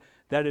word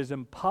that is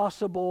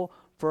impossible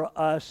for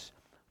us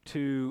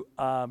to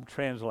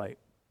translate.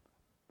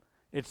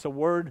 It's the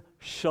word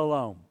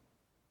shalom.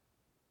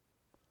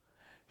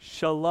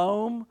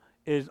 Shalom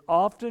is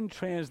often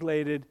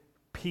translated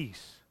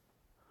peace.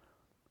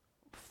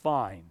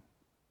 Fine,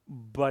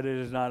 but it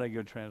is not a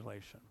good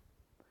translation.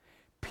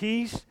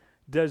 Peace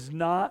does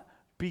not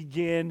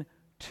begin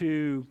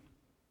to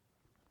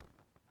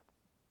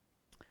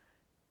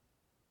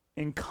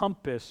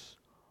encompass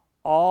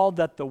all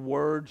that the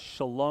word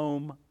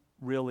shalom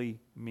really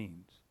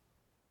means.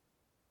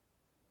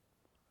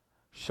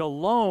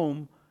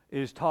 Shalom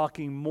is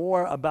talking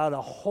more about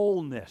a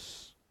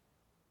wholeness.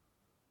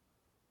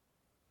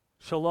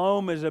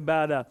 Shalom is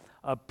about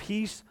a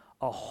peace,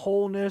 a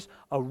wholeness,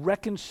 a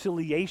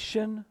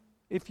reconciliation,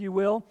 if you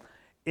will,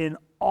 in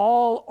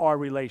all our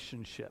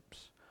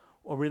relationships.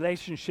 A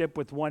relationship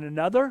with one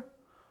another,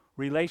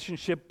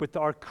 relationship with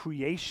our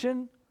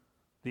creation,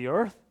 the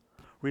earth,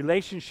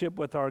 relationship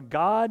with our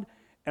God,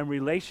 and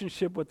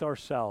relationship with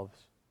ourselves.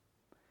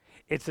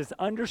 It's this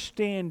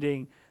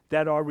understanding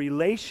that our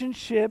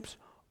relationships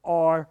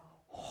are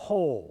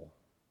whole.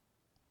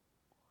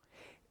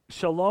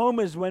 Shalom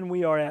is when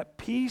we are at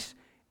peace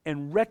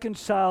and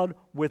reconciled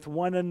with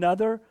one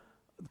another,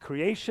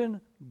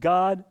 creation,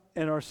 God,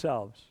 and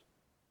ourselves.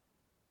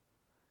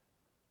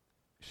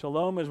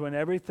 Shalom is when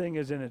everything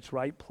is in its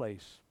right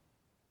place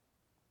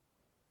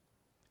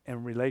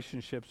and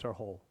relationships are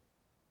whole.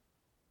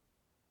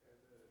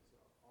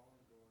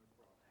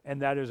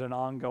 And that is an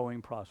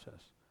ongoing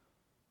process.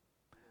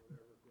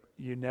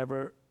 You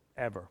never,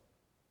 ever.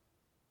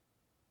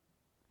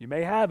 You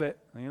may have it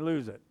and you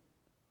lose it.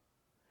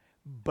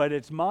 But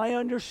it's my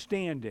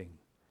understanding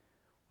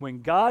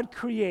when God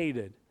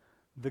created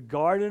the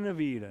Garden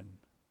of Eden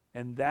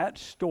and that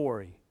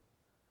story,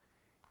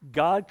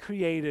 God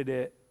created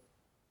it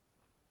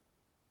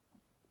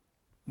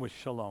with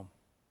shalom,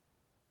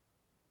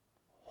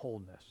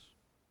 wholeness.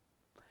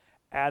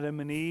 Adam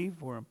and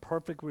Eve were in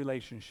perfect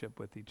relationship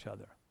with each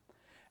other.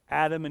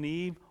 Adam and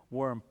Eve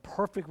were in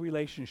perfect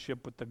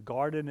relationship with the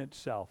garden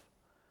itself.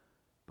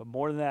 But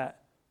more than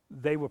that,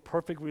 they were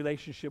perfect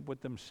relationship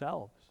with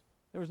themselves.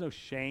 There was no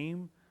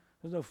shame,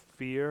 there was no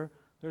fear,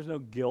 there was no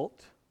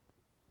guilt.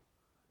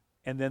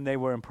 And then they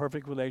were in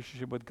perfect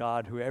relationship with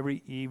God, who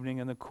every evening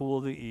in the cool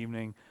of the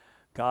evening,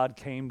 God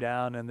came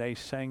down and they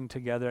sang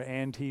together,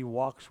 and he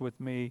walks with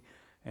me,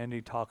 and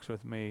he talks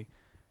with me,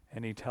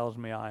 and he tells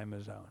me I am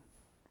his own.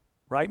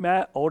 Right,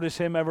 Matt? Oldest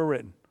hymn ever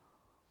written.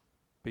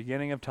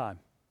 Beginning of time.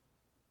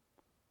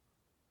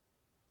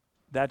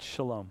 That's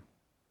shalom.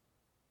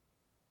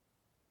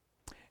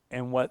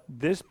 And what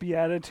this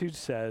beatitude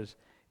says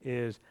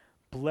is,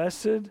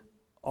 blessed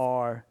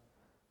are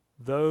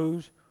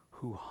those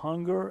who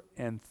hunger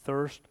and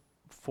thirst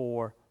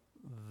for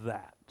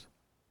that.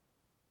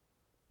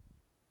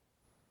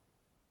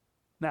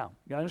 Now,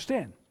 you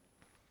understand,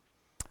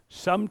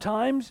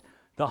 sometimes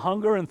the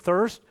hunger and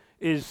thirst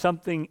is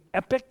something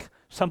epic,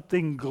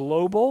 something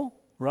global,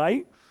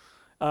 right?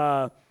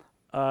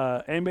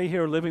 Anybody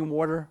here Living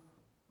Water?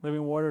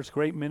 Living Water is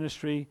great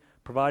ministry,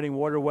 providing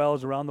water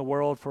wells around the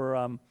world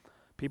for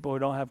people who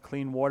don't have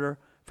clean water.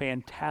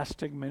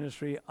 Fantastic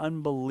ministry,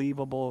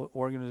 unbelievable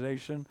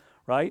organization,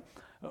 right?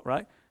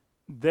 Right?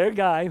 Their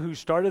guy who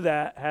started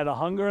that had a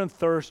hunger and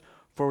thirst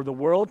for the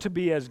world to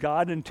be as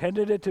God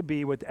intended it to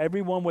be, with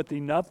everyone with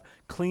enough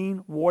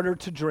clean water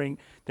to drink,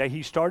 that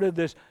he started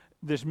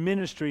this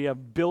ministry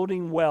of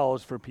building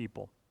wells for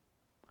people.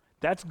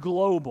 That's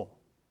global.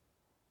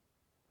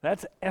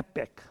 That's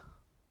epic.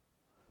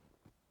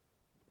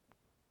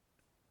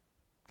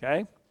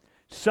 Okay?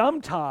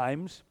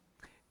 Sometimes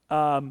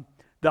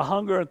the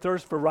hunger and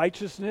thirst for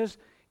righteousness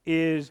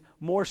is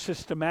more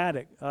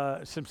systematic.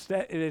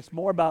 It's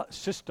more about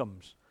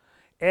systems.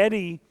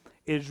 Eddie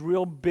is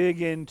real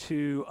big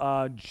into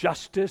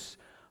justice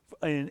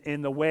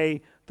in the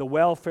way the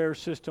welfare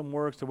system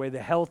works, the way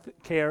the health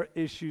care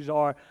issues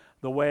are,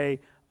 the way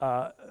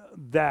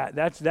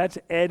that's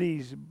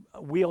Eddie's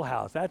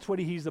wheelhouse. That's what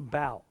he's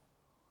about,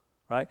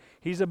 right?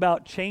 He's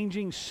about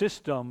changing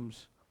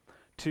systems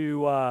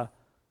to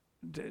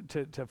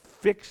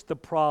fix the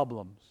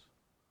problems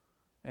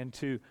and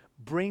to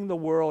bring the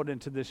world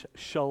into this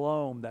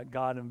shalom that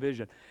God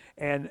envisioned.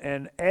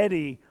 And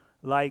Eddie,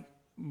 like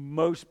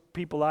most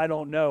people I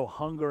don't know,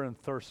 hunger and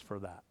thirst for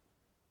that.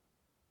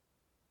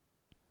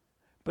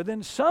 But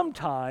then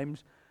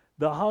sometimes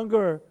the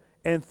hunger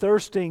and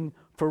thirsting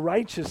for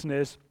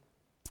righteousness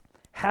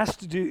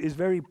is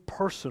very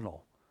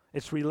personal.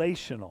 It's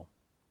relational,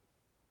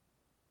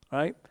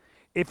 right?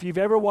 If you've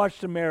ever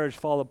watched a marriage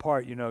fall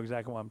apart, you know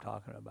exactly what I'm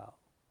talking about.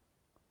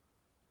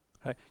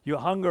 Right? You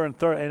hunger and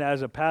thirst, and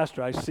as a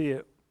pastor, I see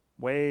it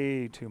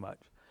way too much.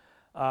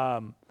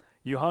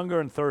 You hunger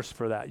and thirst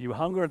for that. You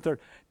hunger and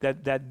thirst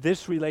that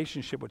this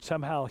relationship would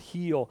somehow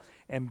heal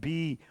and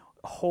be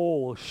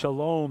whole,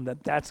 shalom,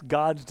 that's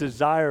God's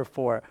desire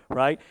for it,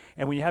 right?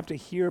 And when you have to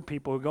hear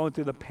people who are going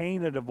through the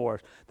pain of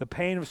divorce, the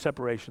pain of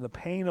separation, the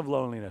pain of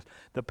loneliness,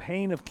 the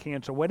pain of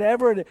cancer,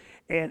 whatever it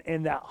is,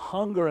 and that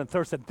hunger and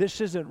thirst that this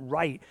isn't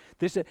right,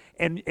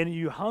 and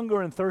you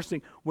hunger and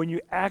thirsting when you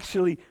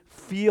actually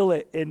feel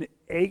it and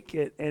ache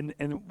it, and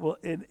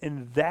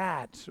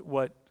that's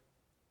what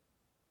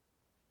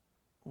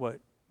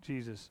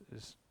Jesus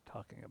is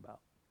talking about.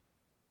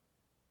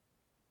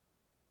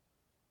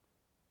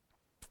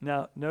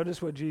 Now,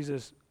 notice what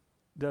Jesus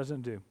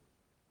doesn't do.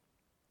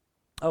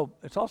 Oh,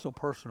 it's also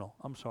personal.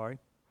 I'm sorry.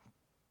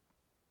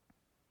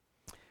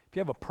 If you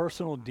have a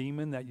personal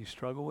demon that you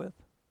struggle with,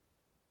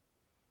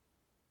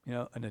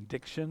 an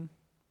addiction,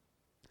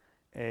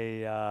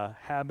 a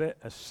habit,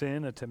 a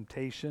sin, a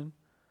temptation,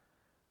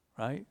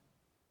 right?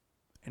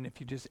 And if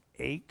you just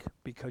ache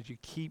because you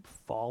keep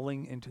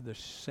falling into the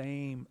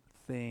same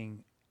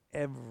thing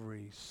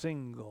every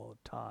single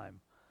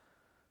time,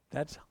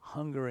 that's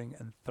hungering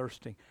and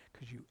thirsting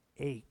because you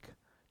ache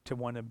to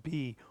want to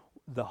be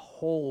the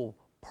whole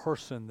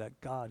person that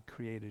God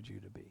created you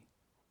to be.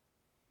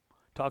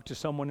 Talk to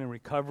someone in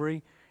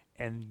recovery,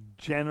 and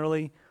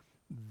generally,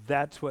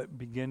 that's what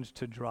begins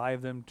to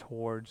drive them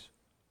towards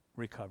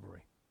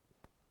recovery.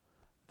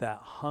 That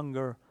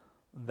hunger,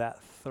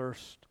 that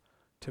thirst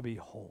to be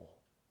whole.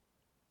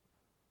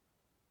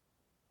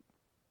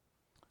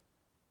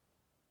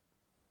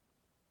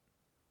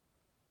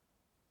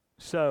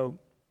 So,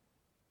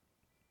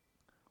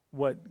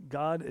 what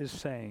God is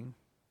saying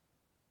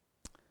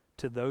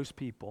to those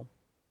people,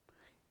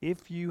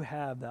 if you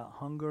have that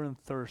hunger and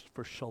thirst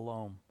for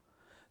shalom,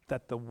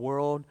 that the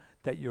world,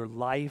 that your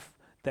life,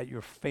 that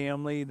your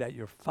family, that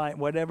your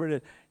whatever it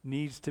is,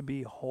 needs to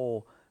be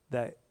whole,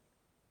 that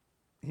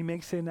he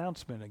makes the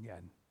announcement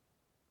again.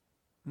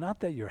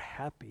 Not that you're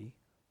happy.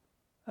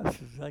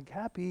 This is like,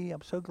 happy,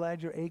 I'm so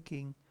glad you're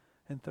aching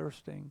and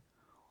thirsting.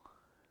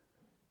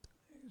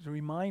 He's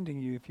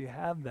reminding you, if you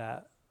have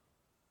that,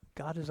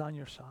 God is on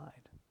your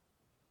side.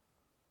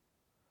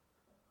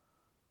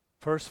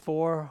 First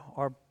 4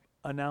 are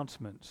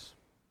announcements.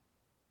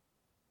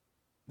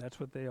 That's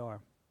what they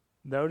are.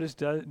 Notice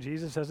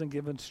Jesus doesn't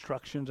give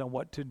instructions on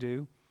what to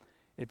do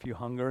if you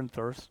hunger and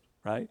thirst,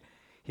 right?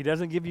 He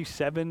doesn't give you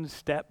 7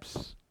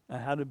 steps on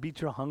how to beat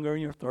your hunger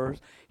and your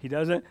thirst. He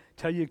doesn't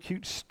tell you a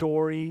cute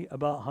story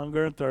about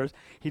hunger and thirst.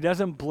 He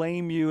doesn't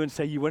blame you and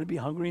say you wouldn't be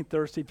hungry and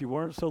thirsty if you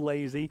weren't so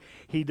lazy.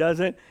 He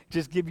doesn't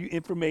just give you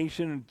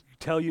information and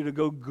tell you to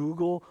go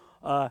Google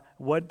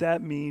what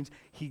that means.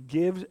 He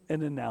gives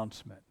an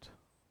announcement.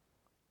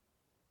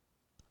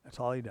 That's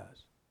all he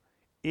does.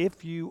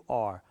 If you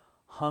are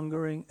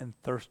hungering and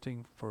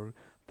thirsting for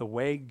the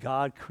way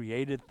God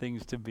created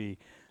things to be,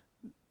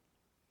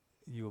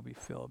 you will be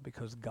filled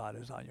because God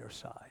is on your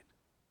side.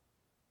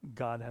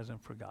 God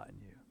hasn't forgotten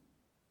you.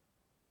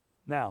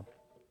 Now,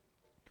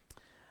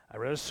 I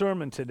read a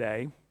sermon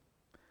today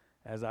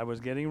as I was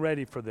getting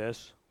ready for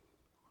this.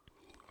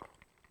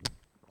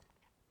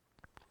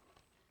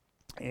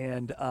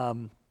 And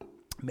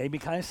made me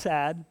kind of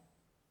sad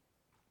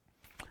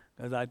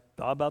because I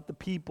thought about the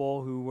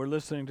people who were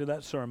listening to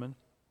that sermon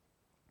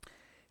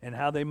and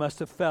how they must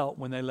have felt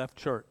when they left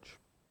church.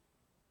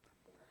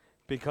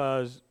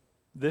 Because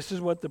this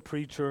is what the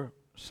preacher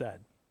said.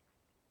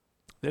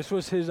 This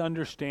was his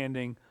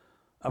understanding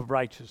of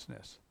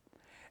righteousness.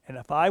 And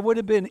if I would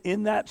have been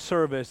in that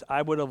service,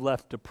 I would have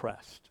left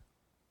depressed.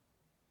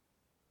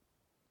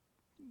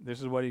 This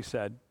is what he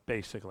said,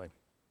 basically.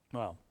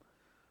 Well,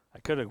 I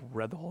could have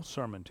read the whole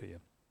sermon to you.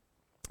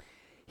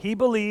 He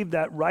believed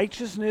that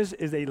righteousness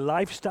is a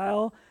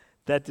lifestyle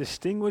that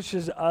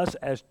distinguishes us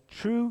as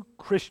true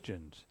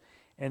Christians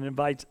and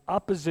invites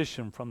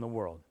opposition from the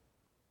world.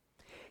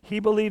 He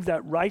believed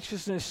that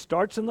righteousness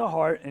starts in the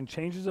heart and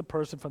changes a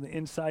person from the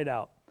inside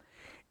out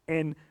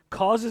and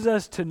causes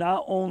us to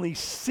not only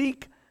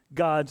seek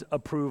God's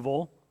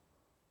approval,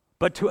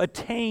 but to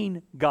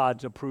attain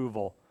God's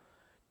approval,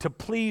 to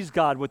please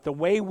God with the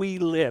way we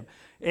live.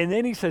 And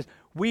then he says,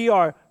 we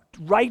are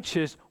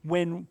righteous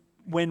when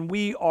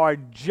we are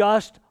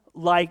just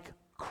like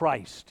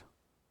Christ.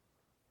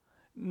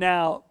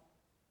 Now,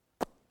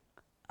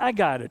 I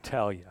got to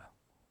tell you,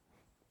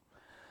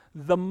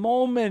 the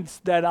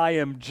moments that I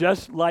am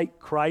just like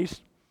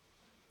Christ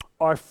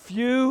are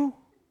few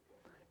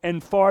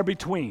and far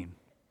between.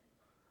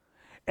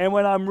 And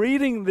when I'm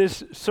reading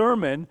this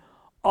sermon,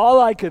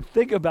 all I could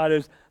think about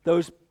is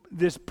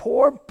this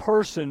poor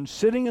person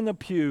sitting in the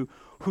pew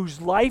whose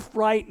life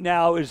right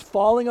now is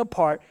falling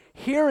apart,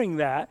 hearing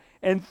that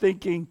and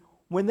thinking,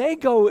 when they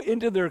go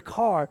into their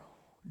car,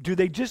 do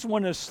they just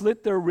want to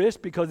slit their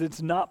wrist because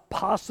it's not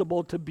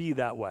possible to be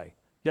that way?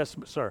 Yes,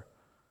 sir.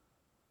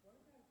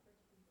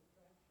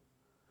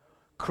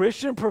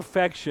 Christian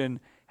perfection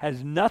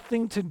has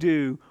nothing to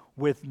do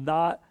with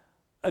not.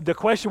 The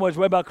question was,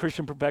 what about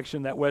Christian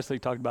perfection that Wesley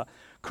talked about?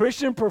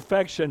 Christian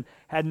perfection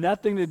had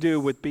nothing to do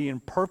with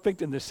being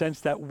perfect in the sense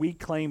that we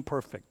claim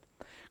perfect.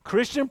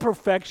 Christian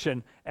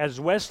perfection, as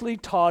Wesley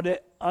taught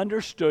it,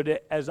 understood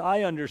it, as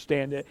I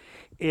understand it,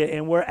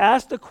 and we're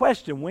asked the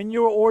question, when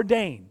you're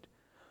ordained,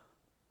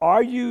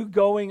 are you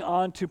going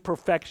on to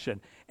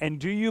perfection? And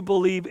do you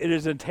believe it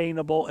is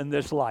attainable in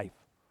this life?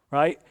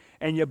 Right?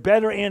 And you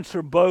better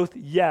answer both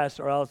yes,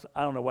 or else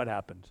I don't know what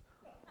happens.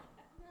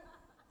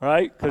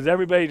 Right? Because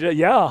everybody just,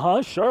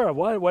 yeah, sure,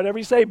 whatever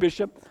you say,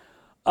 Bishop.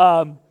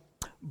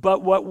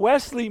 But what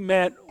Wesley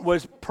meant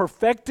was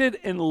perfected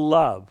in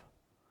love.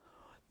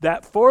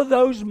 That for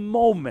those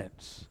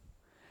moments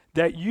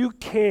that you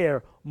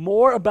care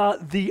more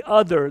about the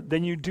other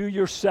than you do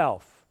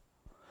yourself.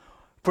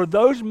 For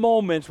those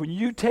moments when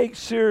you take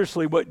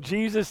seriously what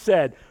Jesus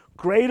said,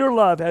 greater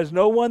love has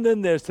no one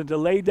than this, than to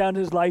lay down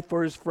his life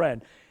for his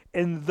friend.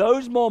 In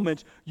those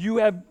moments, you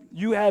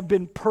have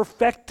been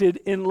perfected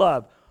in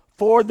love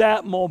for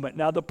that moment.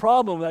 Now, the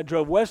problem that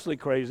drove Wesley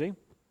crazy,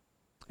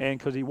 and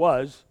because he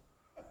was,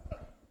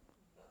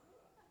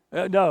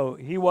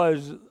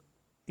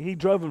 he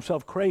drove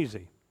himself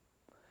crazy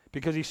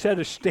because he set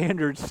a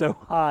standard so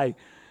high.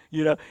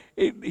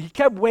 He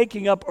kept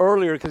waking up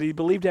earlier because he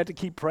believed he had to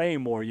keep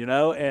praying more,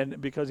 and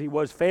because he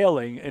was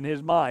failing in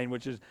his mind,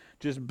 which is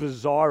just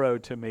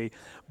bizarro to me.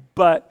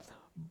 But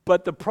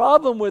the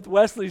problem with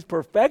Wesley's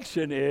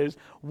perfection is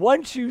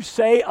once you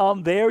say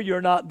I'm there,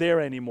 you're not there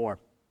anymore.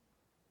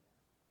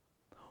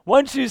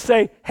 Once you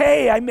say,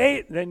 hey, I made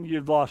it, then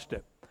you've lost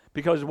it.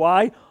 Because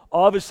why?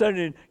 All of a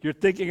sudden you're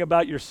thinking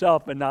about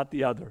yourself and not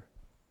the other.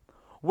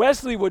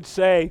 Wesley would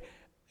say,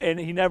 and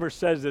he never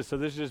says this, so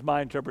this is just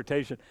my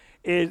interpretation,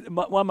 is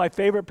one of my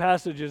favorite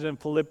passages in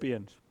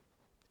Philippians.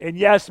 And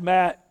yes,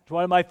 Matt, it's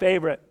one of my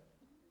favorite.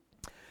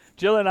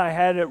 Jill and I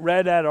had it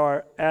read at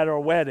our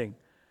wedding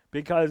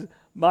because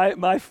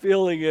my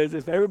feeling is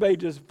if everybody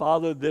just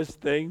followed this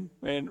thing,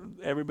 man,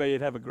 everybody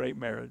would have a great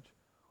marriage.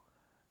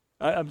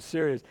 I'm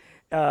serious.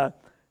 My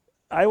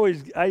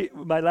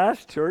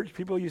last church,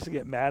 people used to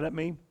get mad at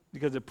me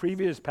because the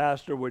previous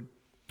pastor would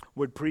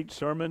preach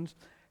sermons,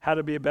 how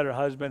to be a better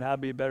husband, how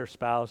to be a better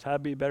spouse, how to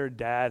be a better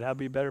dad, how to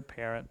be a better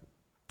parent,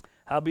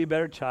 how to be a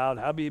better child,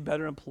 how to be a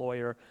better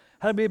employer,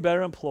 how to be a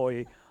better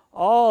employee,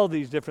 all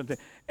these different things.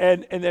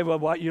 And they were,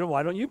 why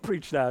don't you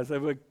preach that?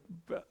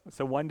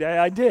 So one day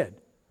I did.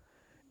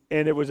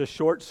 And it was a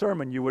short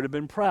sermon. You would have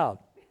been proud.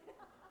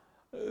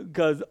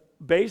 Because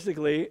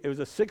basically it was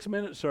a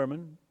 6-minute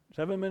sermon,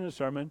 7-minute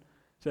sermon.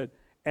 Said,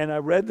 and I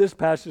read this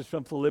passage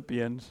from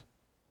Philippians,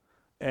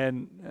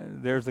 and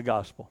there's the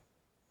gospel.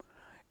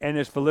 And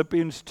it's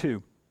Philippians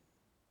 2.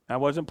 I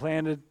wasn't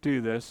planning to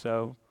do this,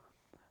 so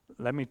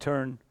let me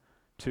turn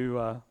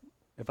to,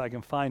 if I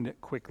can find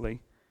it quickly.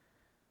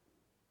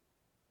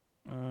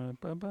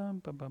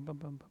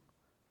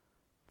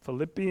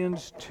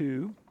 Philippians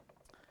 2.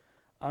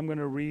 I'm going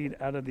to read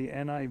out of the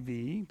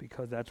NIV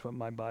because that's what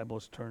my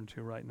Bible's turned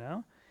to right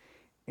now.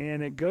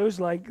 And it goes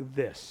like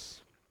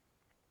this.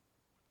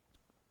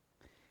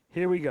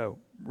 Here we go.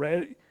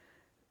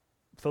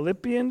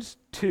 Philippians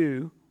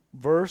 2,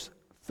 verse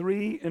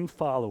 3 and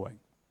following.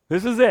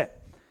 This is it.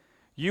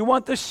 You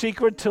want the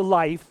secret to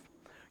life.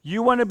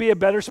 You want to be a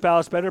better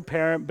spouse, better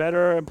parent,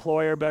 better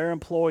employer, better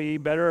employee,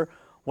 better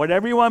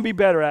whatever you want to be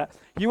better at.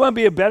 You want to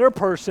be a better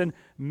person.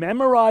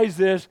 Memorize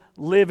this,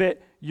 live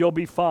it, you'll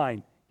be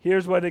fine.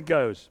 Here's what it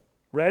goes.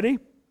 Ready?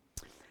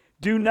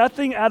 Do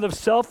nothing out of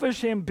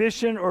selfish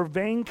ambition or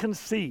vain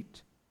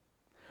conceit.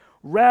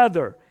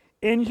 Rather,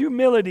 in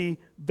humility,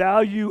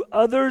 value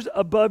others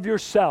above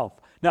yourself.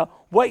 Now,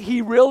 what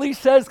he really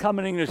says,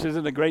 Common English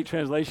isn't a great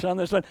translation on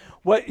this one.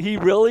 What he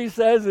really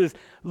says is,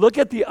 look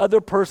at the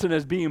other person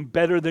as being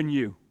better than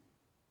you.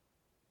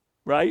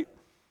 Right?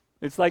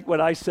 It's like what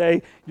I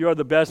say, you're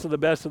the best of the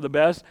best of the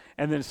best,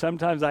 and then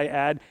sometimes I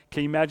add,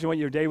 can you imagine what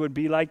your day would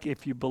be like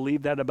if you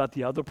believe that about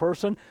the other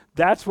person?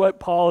 That's what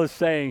Paul is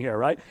saying here,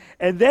 right?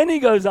 And then he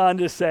goes on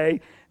to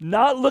say,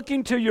 not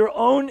looking to your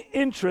own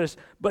interest,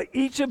 but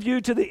each of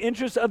you to the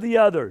interest of the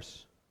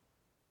others.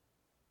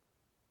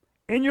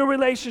 In your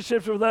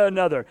relationships with one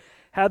another,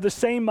 have the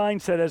same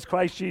mindset as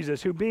Christ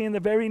Jesus, who being the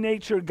very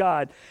nature of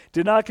God,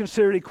 did not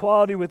consider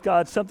equality with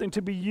God something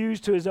to be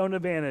used to his own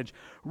advantage.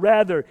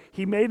 Rather,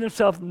 he made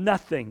himself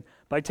nothing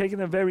by taking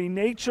the very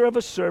nature of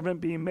a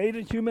servant, being made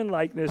in human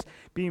likeness,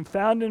 being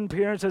found in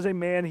appearance as a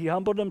man, he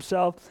humbled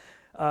himself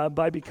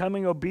by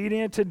becoming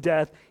obedient to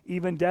death,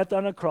 even death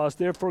on a cross.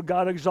 Therefore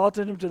God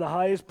exalted him to the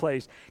highest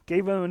place,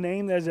 gave him a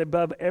name that is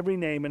above every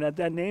name, and at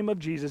that name of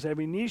Jesus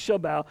every knee shall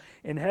bow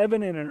in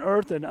heaven and in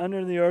earth and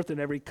under the earth, and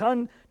every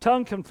tongue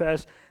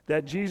confess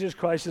that Jesus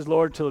Christ is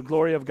Lord, to the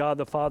glory of God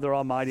the Father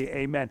Almighty.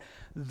 Amen.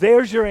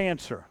 There's your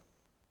answer.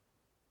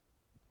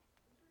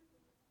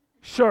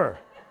 Sure.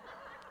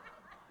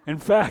 In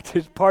fact,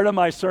 it's part of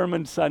my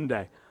sermon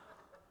Sunday.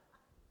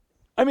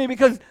 I mean,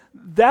 because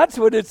that's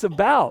what it's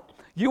about.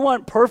 You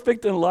want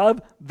perfect in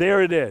love?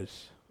 There it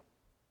is.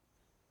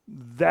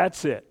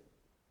 That's it.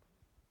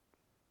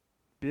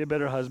 Be a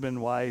better husband,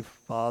 wife,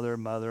 father,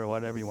 mother,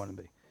 whatever you want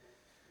to be.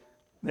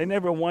 They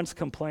never once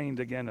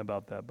complained again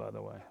about that, by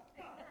the way.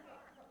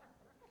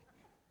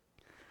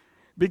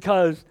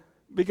 Because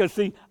Because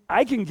see,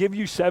 I can give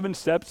you 7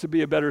 steps to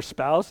be a better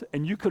spouse,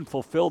 and you can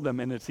fulfill them,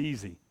 and it's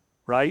easy,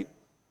 right?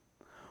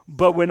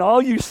 But when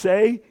all you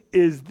say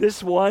is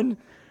this one,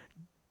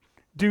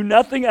 do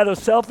nothing out of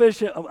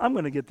selfish, I'm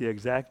going to get the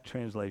exact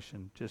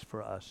translation just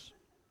for us.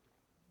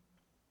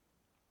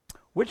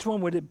 Which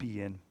one would it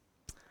be in?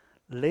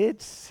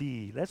 Let's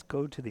see. Let's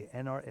go to the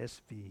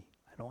NRSV.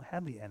 I don't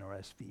have the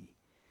NRSV.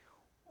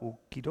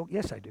 Okie doke.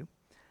 Yes, I do.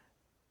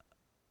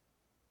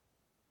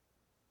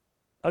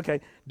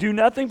 Okay. Do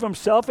nothing from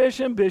selfish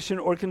ambition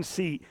or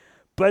conceit,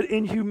 but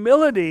in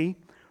humility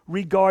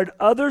regard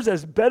others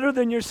as better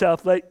than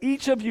yourself. Let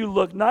each of you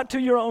look not to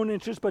your own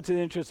interest, but to the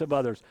interests of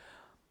others.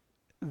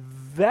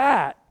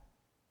 That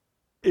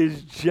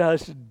is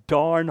just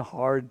darn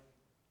hard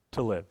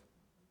to live.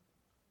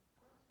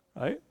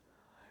 Right?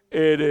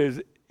 It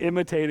is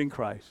imitating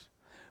Christ,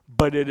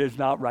 but it is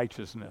not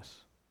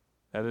righteousness.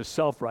 That is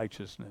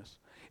self-righteousness.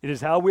 It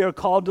is how we are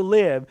called to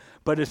live,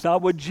 but it's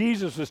not what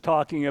Jesus was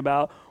talking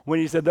about when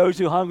he said those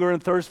who hunger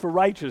and thirst for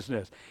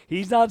righteousness.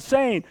 He's not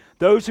saying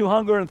those who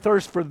hunger and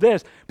thirst for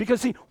this,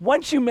 because see,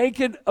 once you make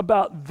it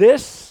about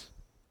this,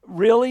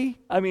 really,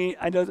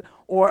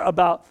 or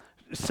about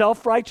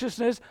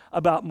self-righteousness,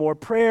 about more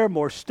prayer,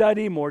 more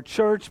study, more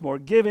church, more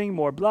giving,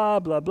 more blah,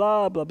 blah,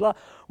 blah, blah, blah.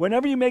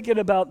 Whenever you make it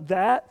about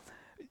that,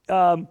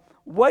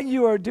 what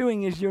you are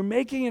doing is you're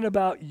making it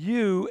about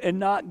you and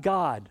not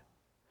God.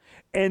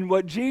 And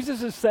what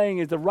Jesus is saying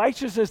is the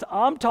righteousness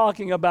I'm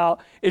talking about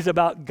is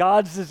about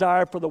God's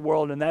desire for the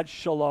world, and that's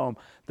shalom.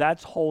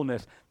 That's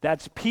wholeness.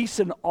 That's peace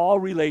in all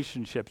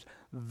relationships.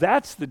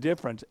 That's the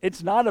difference.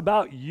 It's not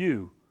about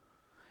you.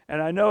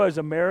 And I know as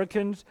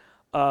Americans,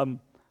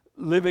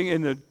 living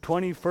in the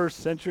 21st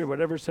century,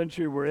 whatever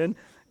century we're in,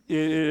 it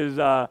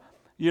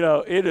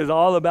is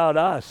all about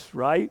us,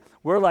 right?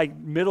 We're like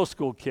middle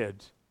school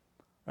kids,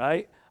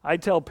 right? I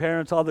tell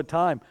parents all the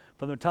time,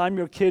 from the time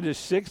your kid is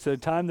 6 to the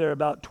time they're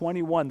about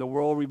 21, the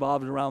world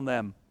revolves around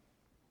them,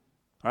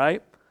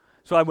 right?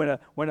 So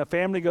when a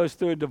family goes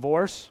through a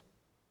divorce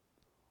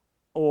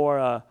or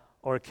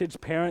a kid's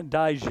parent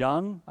dies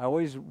young, I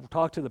always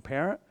talk to the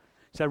parent.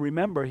 Say,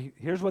 remember,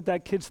 here's what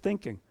that kid's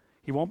thinking.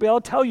 He won't be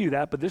able to tell you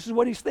that, but this is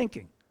what he's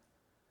thinking.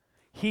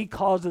 He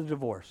caused the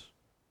divorce.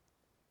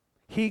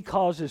 He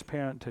caused his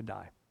parent to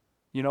die.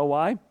 You know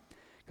why?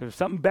 Because if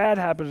something bad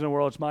happens in the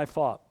world, it's my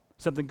fault.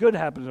 Something good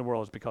happens in the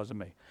world, it's because of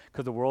me.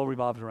 Because the world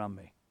revolves around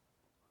me.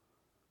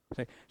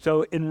 Okay?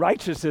 So in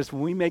righteousness,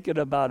 when we make it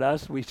about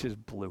us, we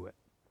just blew it.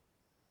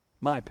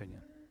 My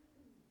opinion.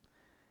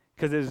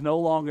 Because it is no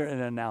longer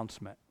an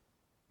announcement.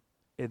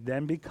 It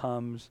then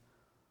becomes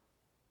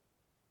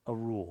a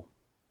rule.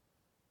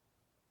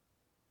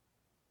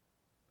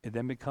 It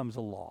then becomes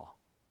a law.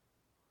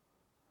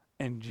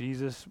 And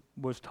Jesus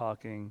was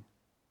talking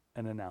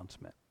an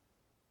announcement.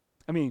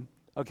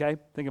 Okay,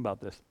 think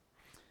about this.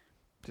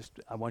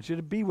 I want you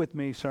to be with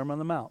me, Sermon on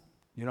the Mount.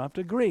 You don't have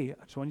to agree.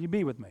 I just want you to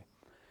be with me.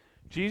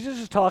 Jesus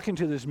is talking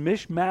to this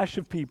mishmash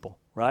of people,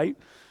 right?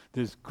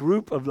 This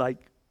group of like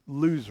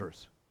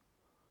losers.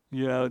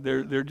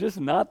 They're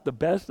just not the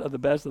best of the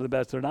best of the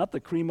best. They're not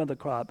the cream of the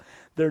crop.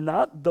 They're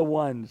not the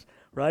ones,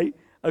 right?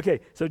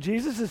 Okay, so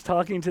Jesus is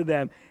talking to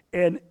them,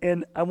 and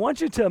I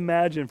want you to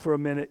imagine for a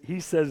minute,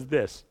 he says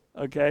this,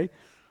 okay?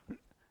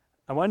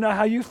 I want to know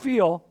how you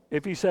feel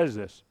if he says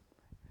this.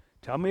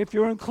 Tell me if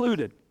you're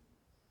included.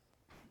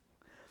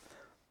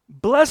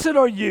 Blessed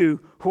are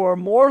you who are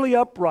morally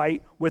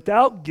upright,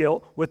 without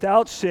guilt,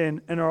 without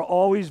sin, and are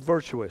always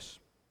virtuous.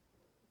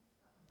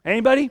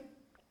 Anybody?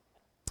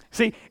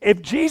 See,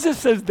 if Jesus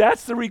says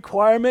that's the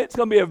requirement, it's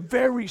going to be a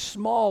very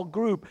small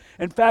group.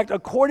 In fact,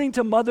 according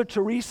to Mother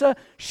Teresa,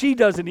 she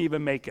doesn't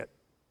even make it.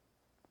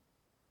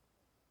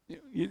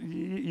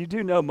 You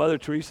do know Mother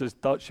Teresa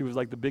thought she was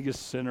like the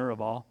biggest sinner of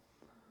all.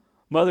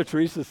 Mother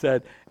Teresa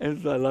said,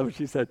 and I love it,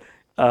 she said,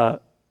 I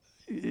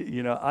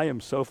am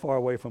so far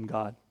away from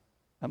God.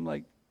 I'm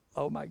like,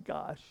 oh my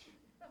gosh.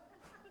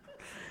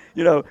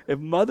 If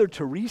Mother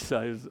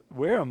Teresa is,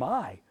 where am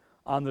I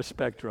on the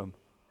spectrum,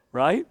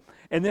 right?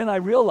 And then I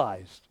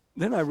realized,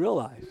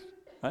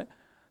 right?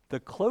 The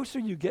closer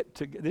you get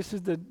to, this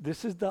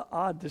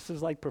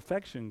is like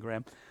perfection,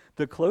 Graham.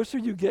 The closer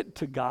you get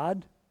to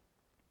God,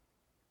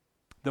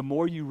 the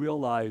more you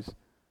realize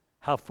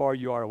how far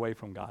you are away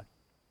from God.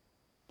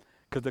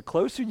 Because the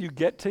closer you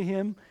get to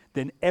him,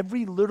 then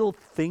every little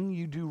thing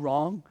you do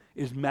wrong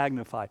is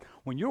magnified.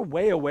 When you're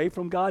way away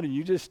from God and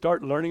you just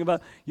start learning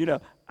about,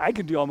 I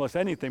can do almost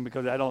anything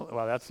because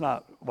that's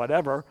not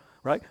whatever,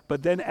 right?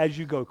 But then as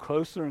you go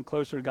closer and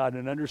closer to God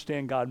and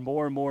understand God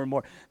more and more and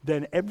more,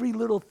 then every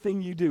little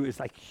thing you do is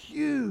like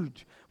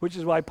huge, which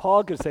is why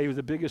Paul could say he was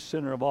the biggest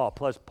sinner of all.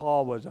 Plus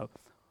Paul was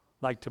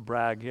like to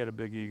brag, he had a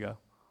big ego.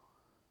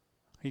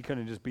 He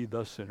couldn't just be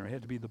the sinner. He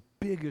had to be the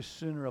biggest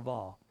sinner of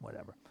all,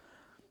 whatever.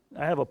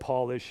 I have a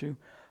Paul issue,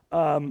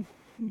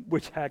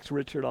 which hacks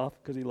Richard off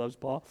because he loves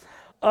Paul.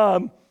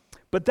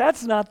 But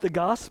that's not the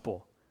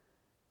gospel.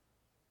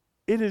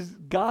 It is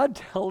God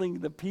telling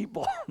the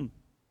people,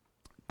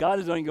 God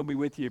is only going to be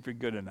with you if you're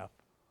good enough.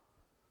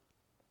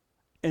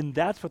 And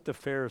that's what the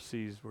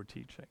Pharisees were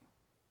teaching.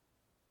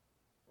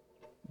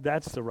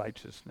 That's the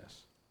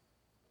righteousness.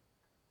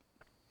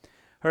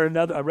 I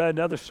read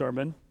another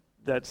sermon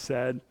that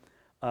said,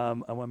 I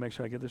want to make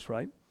sure I get this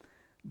right,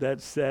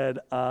 that said,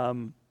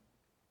 okay,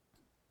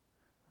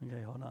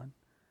 hold on.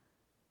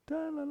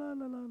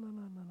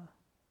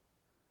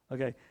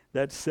 Okay,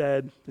 it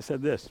said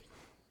this.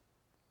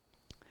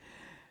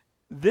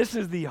 This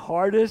is the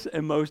hardest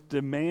and most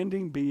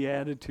demanding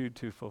beatitude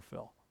to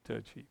fulfill, to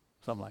achieve,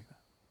 something like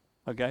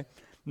that. Okay?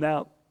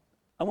 Now,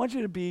 I want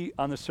you to be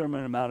on the Sermon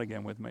on the Mount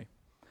again with me.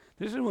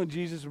 This is when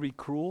Jesus would be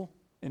cruel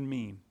and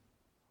mean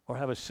or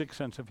have a sick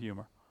sense of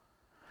humor.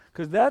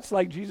 Because that's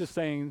like Jesus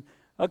saying,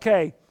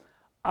 okay,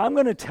 I'm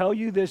going to tell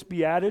you this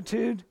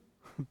beatitude,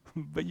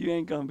 but you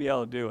ain't going to be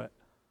able to do it.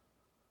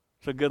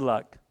 So good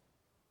luck.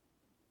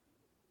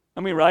 I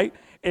mean, right?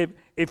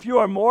 If you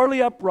are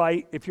morally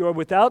upright, if you are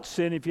without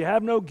sin, if you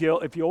have no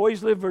guilt, if you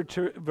always live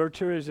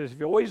virtuous, if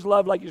you always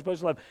love like you're supposed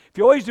to love, if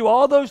you always do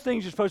all those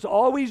things you're supposed to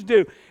always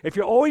do, if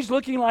you're always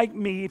looking like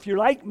me, if you're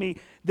like me,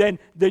 then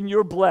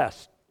you're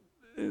blessed.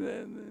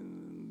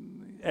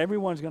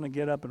 Everyone's going to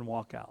get up and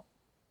walk out.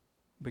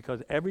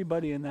 Because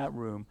everybody in that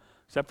room,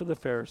 except for the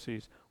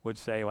Pharisees, would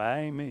say, well, that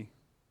ain't me.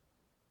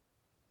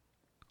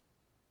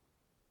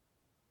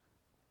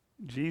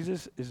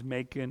 Jesus is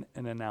making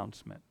an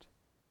announcement.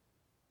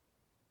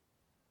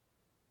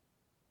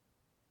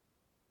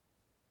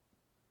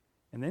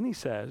 And then he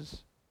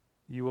says,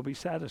 you will be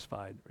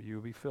satisfied or you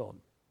will be filled.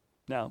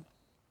 Now,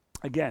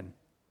 again,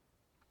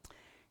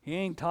 he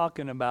ain't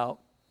talking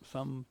about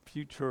some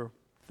future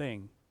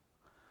thing,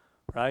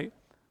 right?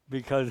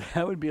 Because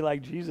that would be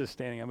like Jesus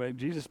standing. I mean,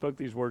 Jesus spoke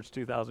these words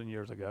 2,000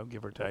 years ago,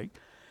 give or take.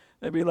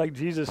 It'd be like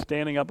Jesus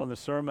standing up on the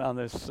sermon on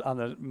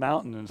the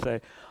mountain and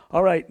say,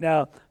 all right,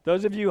 now,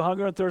 those of you who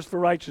hunger and thirst for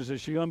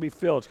righteousness, you're going to be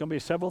filled. It's going to be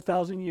several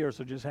thousand years,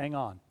 so just hang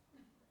on.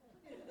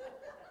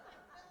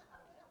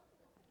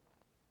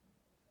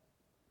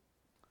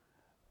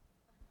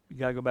 You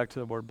got to go back to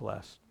the word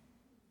blessed.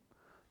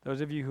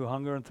 Those of you who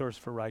hunger and thirst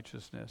for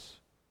righteousness,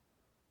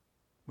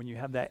 when you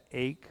have that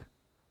ache,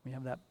 when you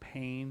have that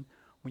pain,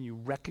 when you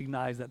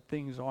recognize that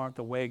things aren't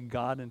the way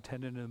God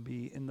intended them to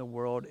be in the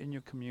world, in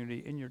your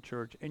community, in your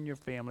church, in your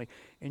family,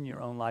 in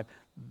your own life,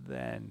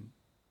 then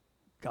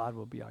God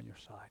will be on your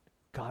side.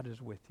 God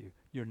is with you.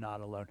 You're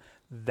not alone.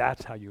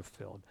 That's how you're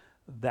filled.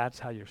 That's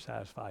how you're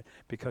satisfied.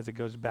 Because it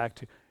goes back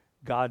to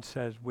God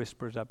says,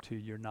 whispers up to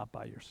you, you're not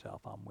by yourself.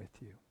 I'm with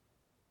you.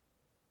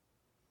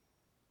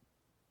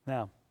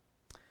 Now,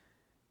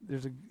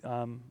 there's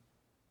okay,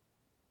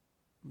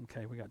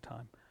 we got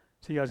time.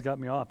 So you guys got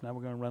me off. Now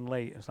we're going to run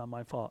late. It's not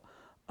my fault.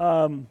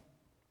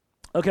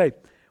 Okay,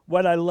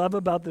 what I love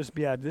about this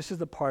beatitude, this is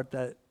the part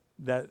that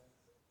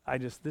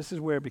this is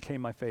where it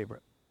became my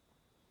favorite.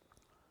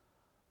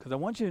 Because I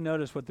want you to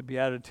notice what the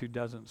beatitude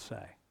doesn't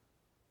say.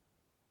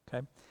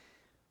 Okay?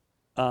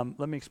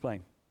 Let me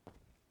explain.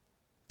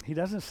 He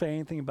doesn't say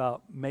anything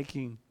about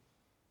making,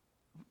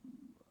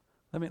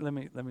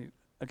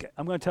 okay,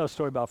 I'm going to tell a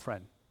story about a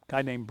friend, a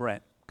guy named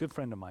Brent, good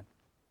friend of mine.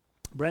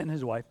 Brent and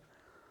his wife,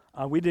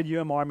 we did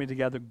Army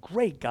together,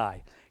 great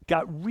guy,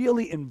 got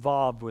really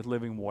involved with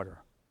Living Water.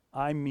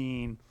 I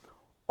mean,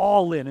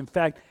 all in. In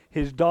fact,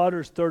 his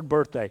daughter's 3rd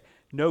birthday,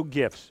 no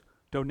gifts,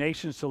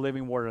 donations to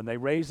Living Water, and they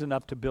raised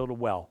enough to build a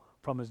well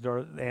from his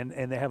daughter,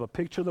 and they have a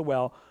picture of the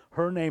well,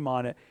 her name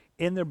on it,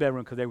 in their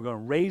bedroom, because they were going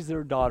to raise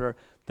their daughter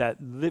that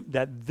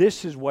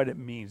this is what it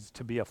means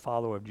to be a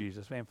follower of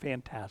Jesus. Man,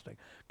 fantastic.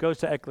 Goes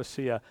to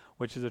Ecclesia,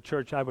 which is a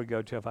church I would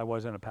go to if I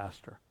wasn't a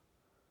pastor.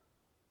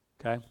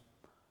 Okay?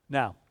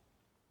 Now,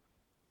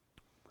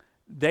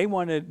 they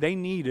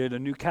needed a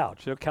new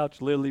couch. Their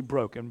couch literally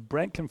broke, and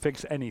Brent can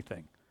fix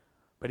anything,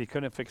 but he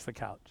couldn't fix the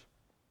couch.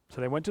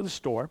 So they went to the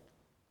store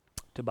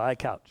to buy a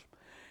couch.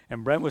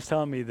 And Brent was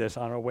telling me this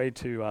on our way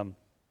to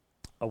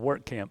a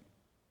work camp.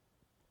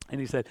 And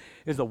he said,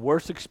 it's the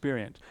worst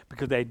experience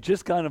because they had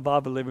just gotten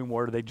involved with Living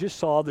Water. They just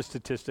saw the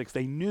statistics.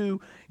 They knew,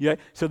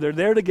 so they're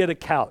there to get a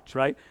couch,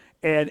 right?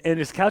 And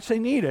it's a couch they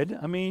needed.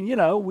 I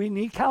mean, we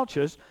need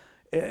couches.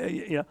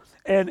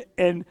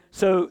 And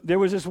so there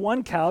was this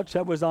one couch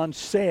that was on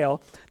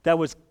sale that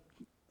was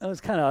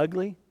kind of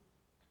ugly,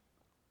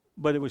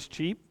 but it was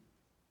cheap,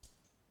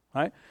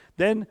 right?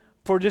 Then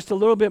for just a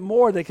little bit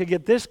more, they could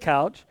get this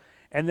couch,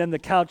 and then the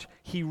couch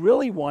he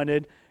really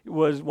wanted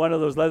was one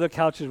of those leather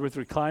couches with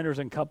recliners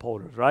and cup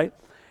holders, right?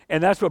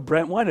 And that's what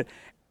Brent wanted.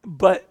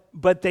 But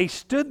they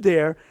stood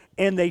there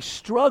and they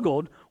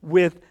struggled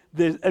with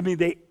this.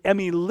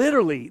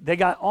 Literally, they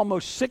got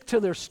almost sick to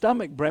their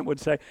stomach, Brent would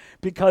say,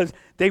 because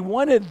they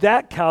wanted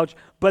that couch,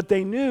 but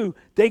they knew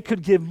they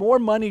could give more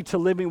money to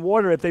Living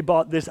Water if they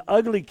bought this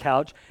ugly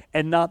couch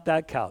and not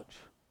that couch.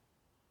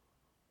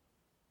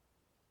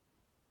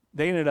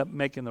 They ended up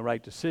making the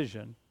right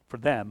decision for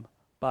them,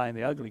 buying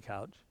the ugly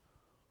couch.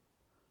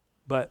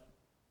 But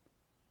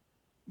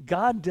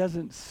God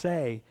doesn't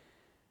say,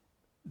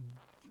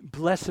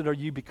 blessed are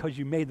you because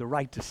you made the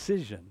right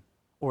decision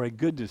or a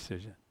good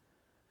decision.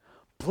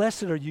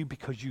 Blessed are you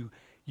because you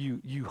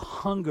you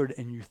hungered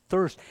and you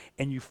thirst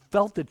and you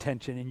felt the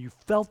tension and you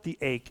felt the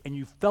ache and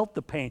you felt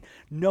the pain,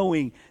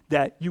 knowing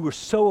that you were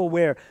so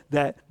aware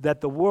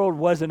that the world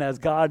wasn't as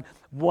God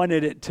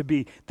wanted it to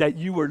be, that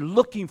you were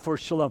looking for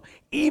shalom.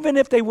 Even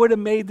if they would have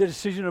made the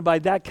decision to buy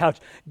that couch,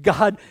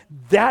 God,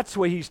 that's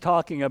what he's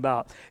talking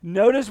about.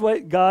 Notice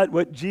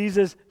what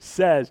Jesus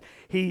says.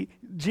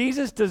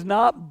 Jesus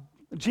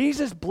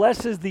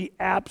blesses the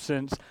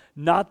absence,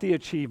 not the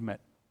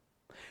achievement.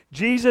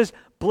 Jesus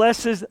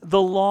blesses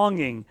the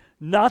longing,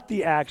 not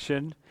the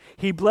action.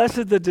 He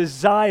blesses the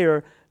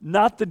desire,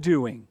 not the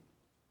doing.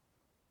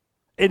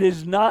 It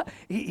is not,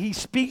 he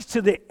speaks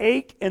to the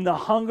ache and the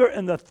hunger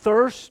and the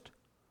thirst.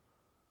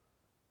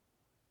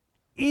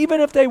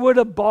 Even if they would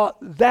have bought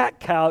that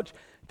couch,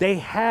 they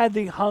had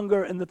the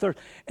hunger and the thirst.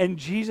 And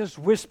Jesus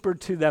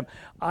whispered to them,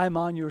 I'm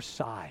on your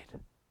side.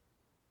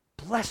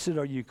 Blessed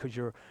are you because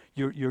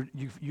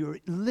you're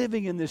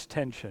living in this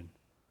tension.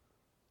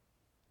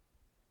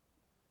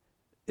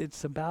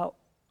 It's about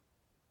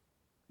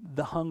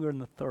the hunger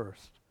and the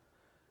thirst.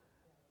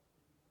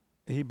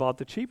 He bought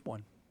the cheap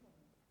one.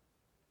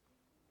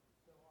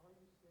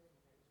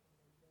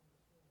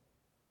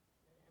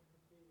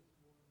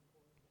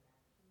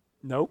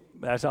 Nope,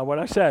 that's not what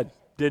I said.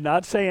 Did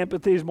not say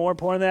empathy is more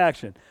important than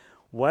action.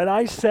 What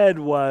I said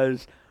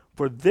was,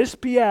 for this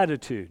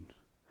beatitude,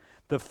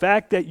 the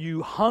fact that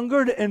you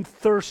hungered and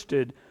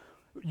thirsted,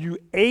 you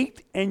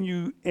ate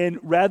and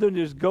rather than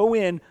just go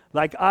in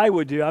like I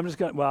would do,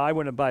 I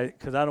wouldn't buy it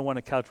because I don't want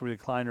to couch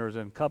recliners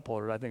and cup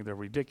holders. I think they're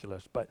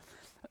ridiculous, but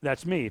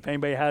that's me. If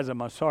anybody has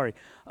them, I'm sorry.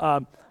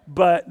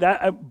 But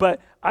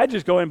I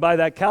just go and buy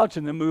that couch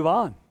and then move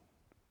on.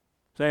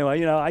 So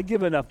anyway, I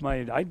give enough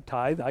money. I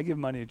tithe. I give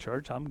money to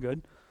church. I'm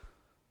good.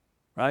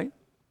 Right?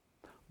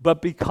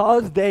 But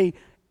because they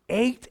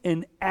ate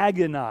and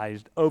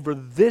agonized over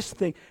this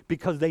thing,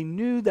 because they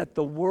knew that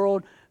the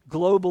world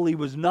globally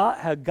was not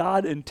how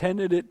God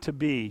intended it to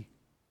be,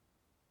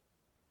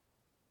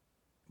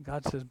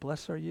 God says,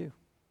 blessed are you.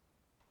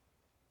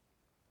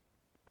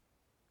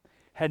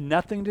 Had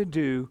nothing to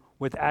do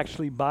with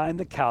actually buying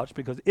the couch,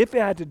 because if it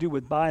had to do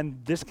with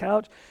buying this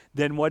couch,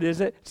 then what is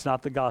it? It's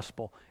not the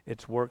gospel.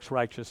 It's works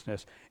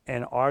righteousness.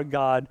 And our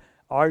God,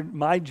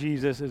 my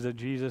Jesus is a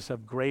Jesus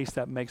of grace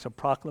that makes a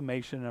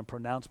proclamation and a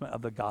pronouncement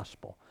of the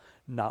gospel,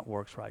 not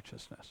works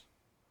righteousness.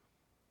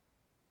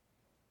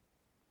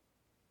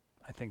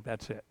 I think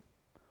that's it.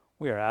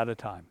 We are out of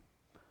time.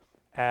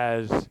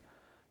 As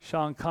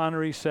Sean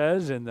Connery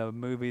says in the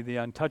movie The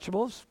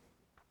Untouchables,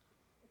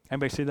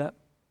 anybody see that?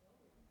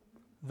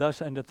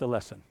 Thus endeth the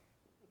lesson.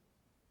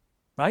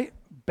 Right?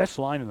 Best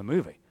line in the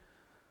movie.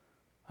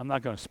 I'm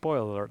not going to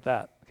spoil alert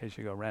that in case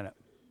you go rent it.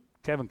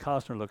 Kevin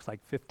Costner looks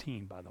like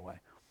 15, by the way.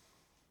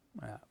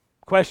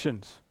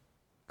 Questions?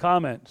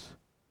 Comments?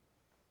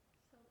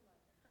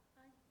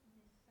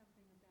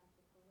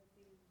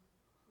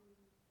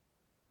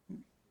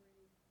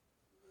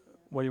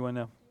 What do you want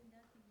to know?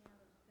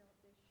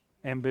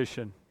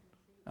 Ambition.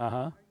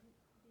 Uh-huh.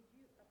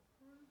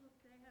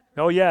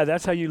 Oh, yeah,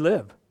 that's how you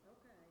live.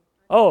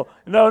 Oh,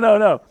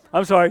 no.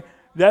 I'm sorry.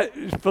 That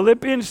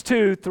Philippians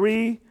 2,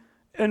 3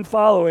 and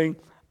following,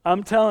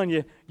 I'm telling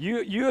you,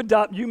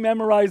 you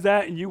memorize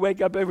that and you wake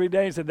up every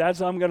day and say, that's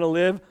how I'm going to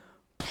live.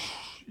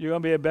 You're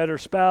going to be a better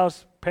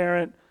spouse,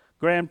 parent,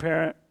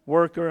 grandparent,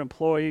 worker,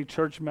 employee,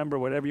 church member,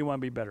 whatever you want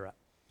to be better at.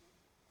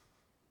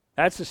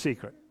 That's the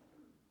secret.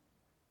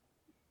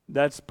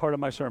 That's part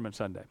of my sermon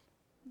Sunday.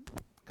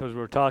 Because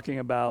we're talking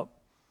about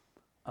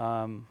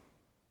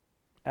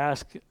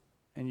ask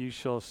and you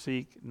shall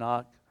seek,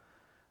 knock,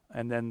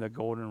 and then the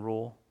golden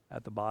rule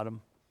at the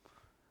bottom,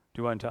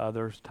 do unto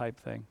others type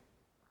thing.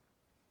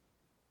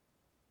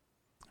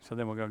 So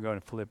then we're going to go to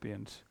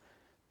Philippians.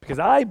 Because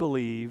I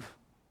believe,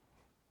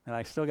 and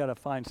I still got to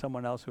find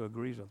someone else who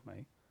agrees with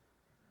me,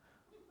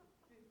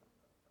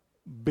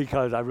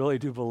 because I really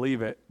do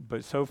believe it,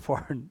 but so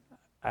far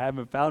I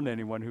haven't found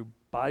anyone who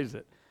buys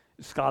it.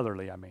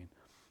 Scholarly, I mean.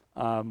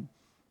 I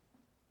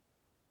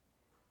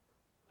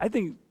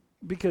think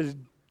because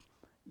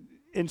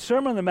in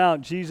Sermon on the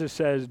Mount, Jesus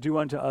says, do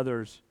unto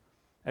others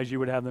as you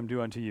would have them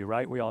do unto you,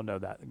 right? We all know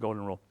that, the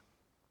golden rule.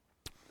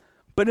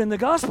 But in the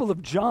Gospel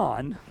of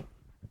John,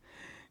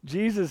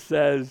 Jesus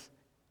says,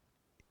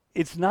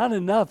 it's not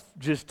enough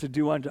just to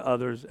do unto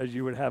others as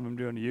you would have them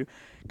do unto you.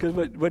 Because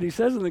what he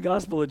says in the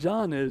Gospel of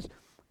John is,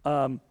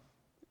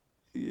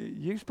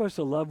 you're supposed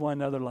to love one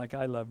another like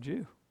I loved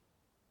you.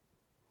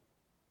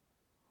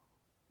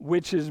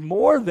 Which is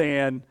more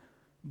than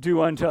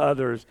do unto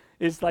others.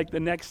 It's like the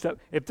next step.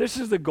 If this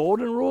is the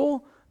golden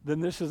rule,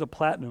 then this is a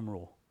platinum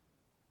rule.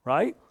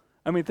 Right?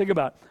 I mean, think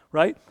about it,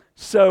 right?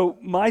 So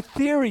my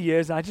theory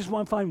is, I just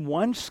want to find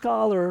one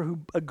scholar who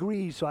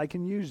agrees so I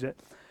can use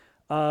it.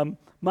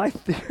 My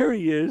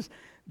theory is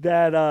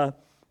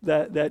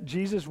that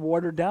Jesus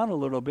watered down a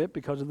little bit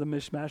because of the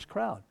mishmash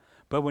crowd.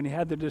 But when he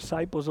had the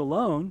disciples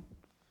alone,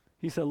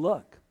 he said,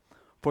 look,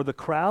 for the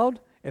crowd,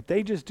 if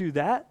they just do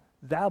that,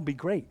 that'll be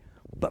great.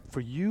 But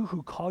for you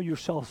who call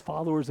yourselves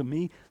followers of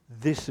me,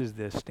 this is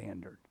the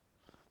standard.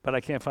 But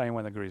I can't find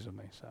anyone that agrees with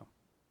me, so.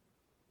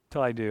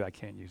 Till I do, I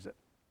can't use it.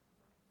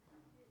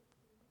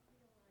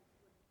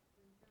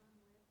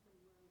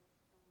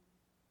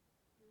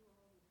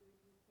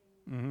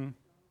 Mm-hmm.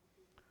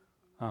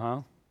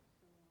 Uh-huh.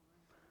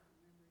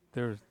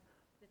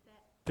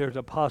 There's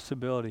a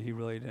possibility he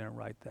really didn't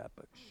write that,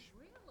 but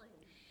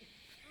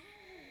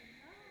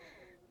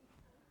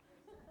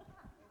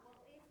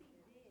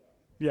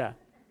yeah.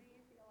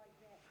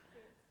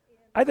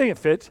 I think it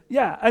fits.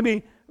 Yeah, I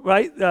mean,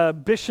 right?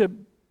 Bishop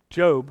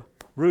Job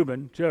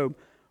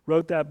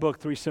wrote that book,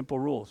 Three Simple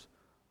Rules.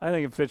 I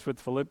think it fits with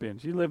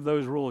Philippians. You live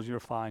those rules, you're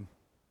fine.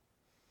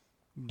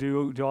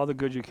 Do all the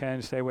good you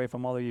can, stay away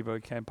from all the evil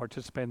you can,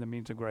 participate in the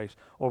means of grace.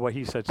 Or what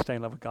he said, stay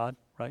in love with God,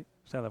 right?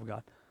 Stay in love with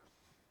God.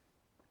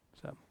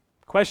 So,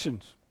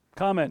 questions,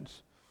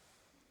 comments?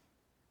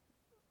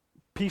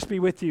 Peace be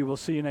with you. We'll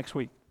see you next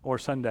week or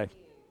Sunday.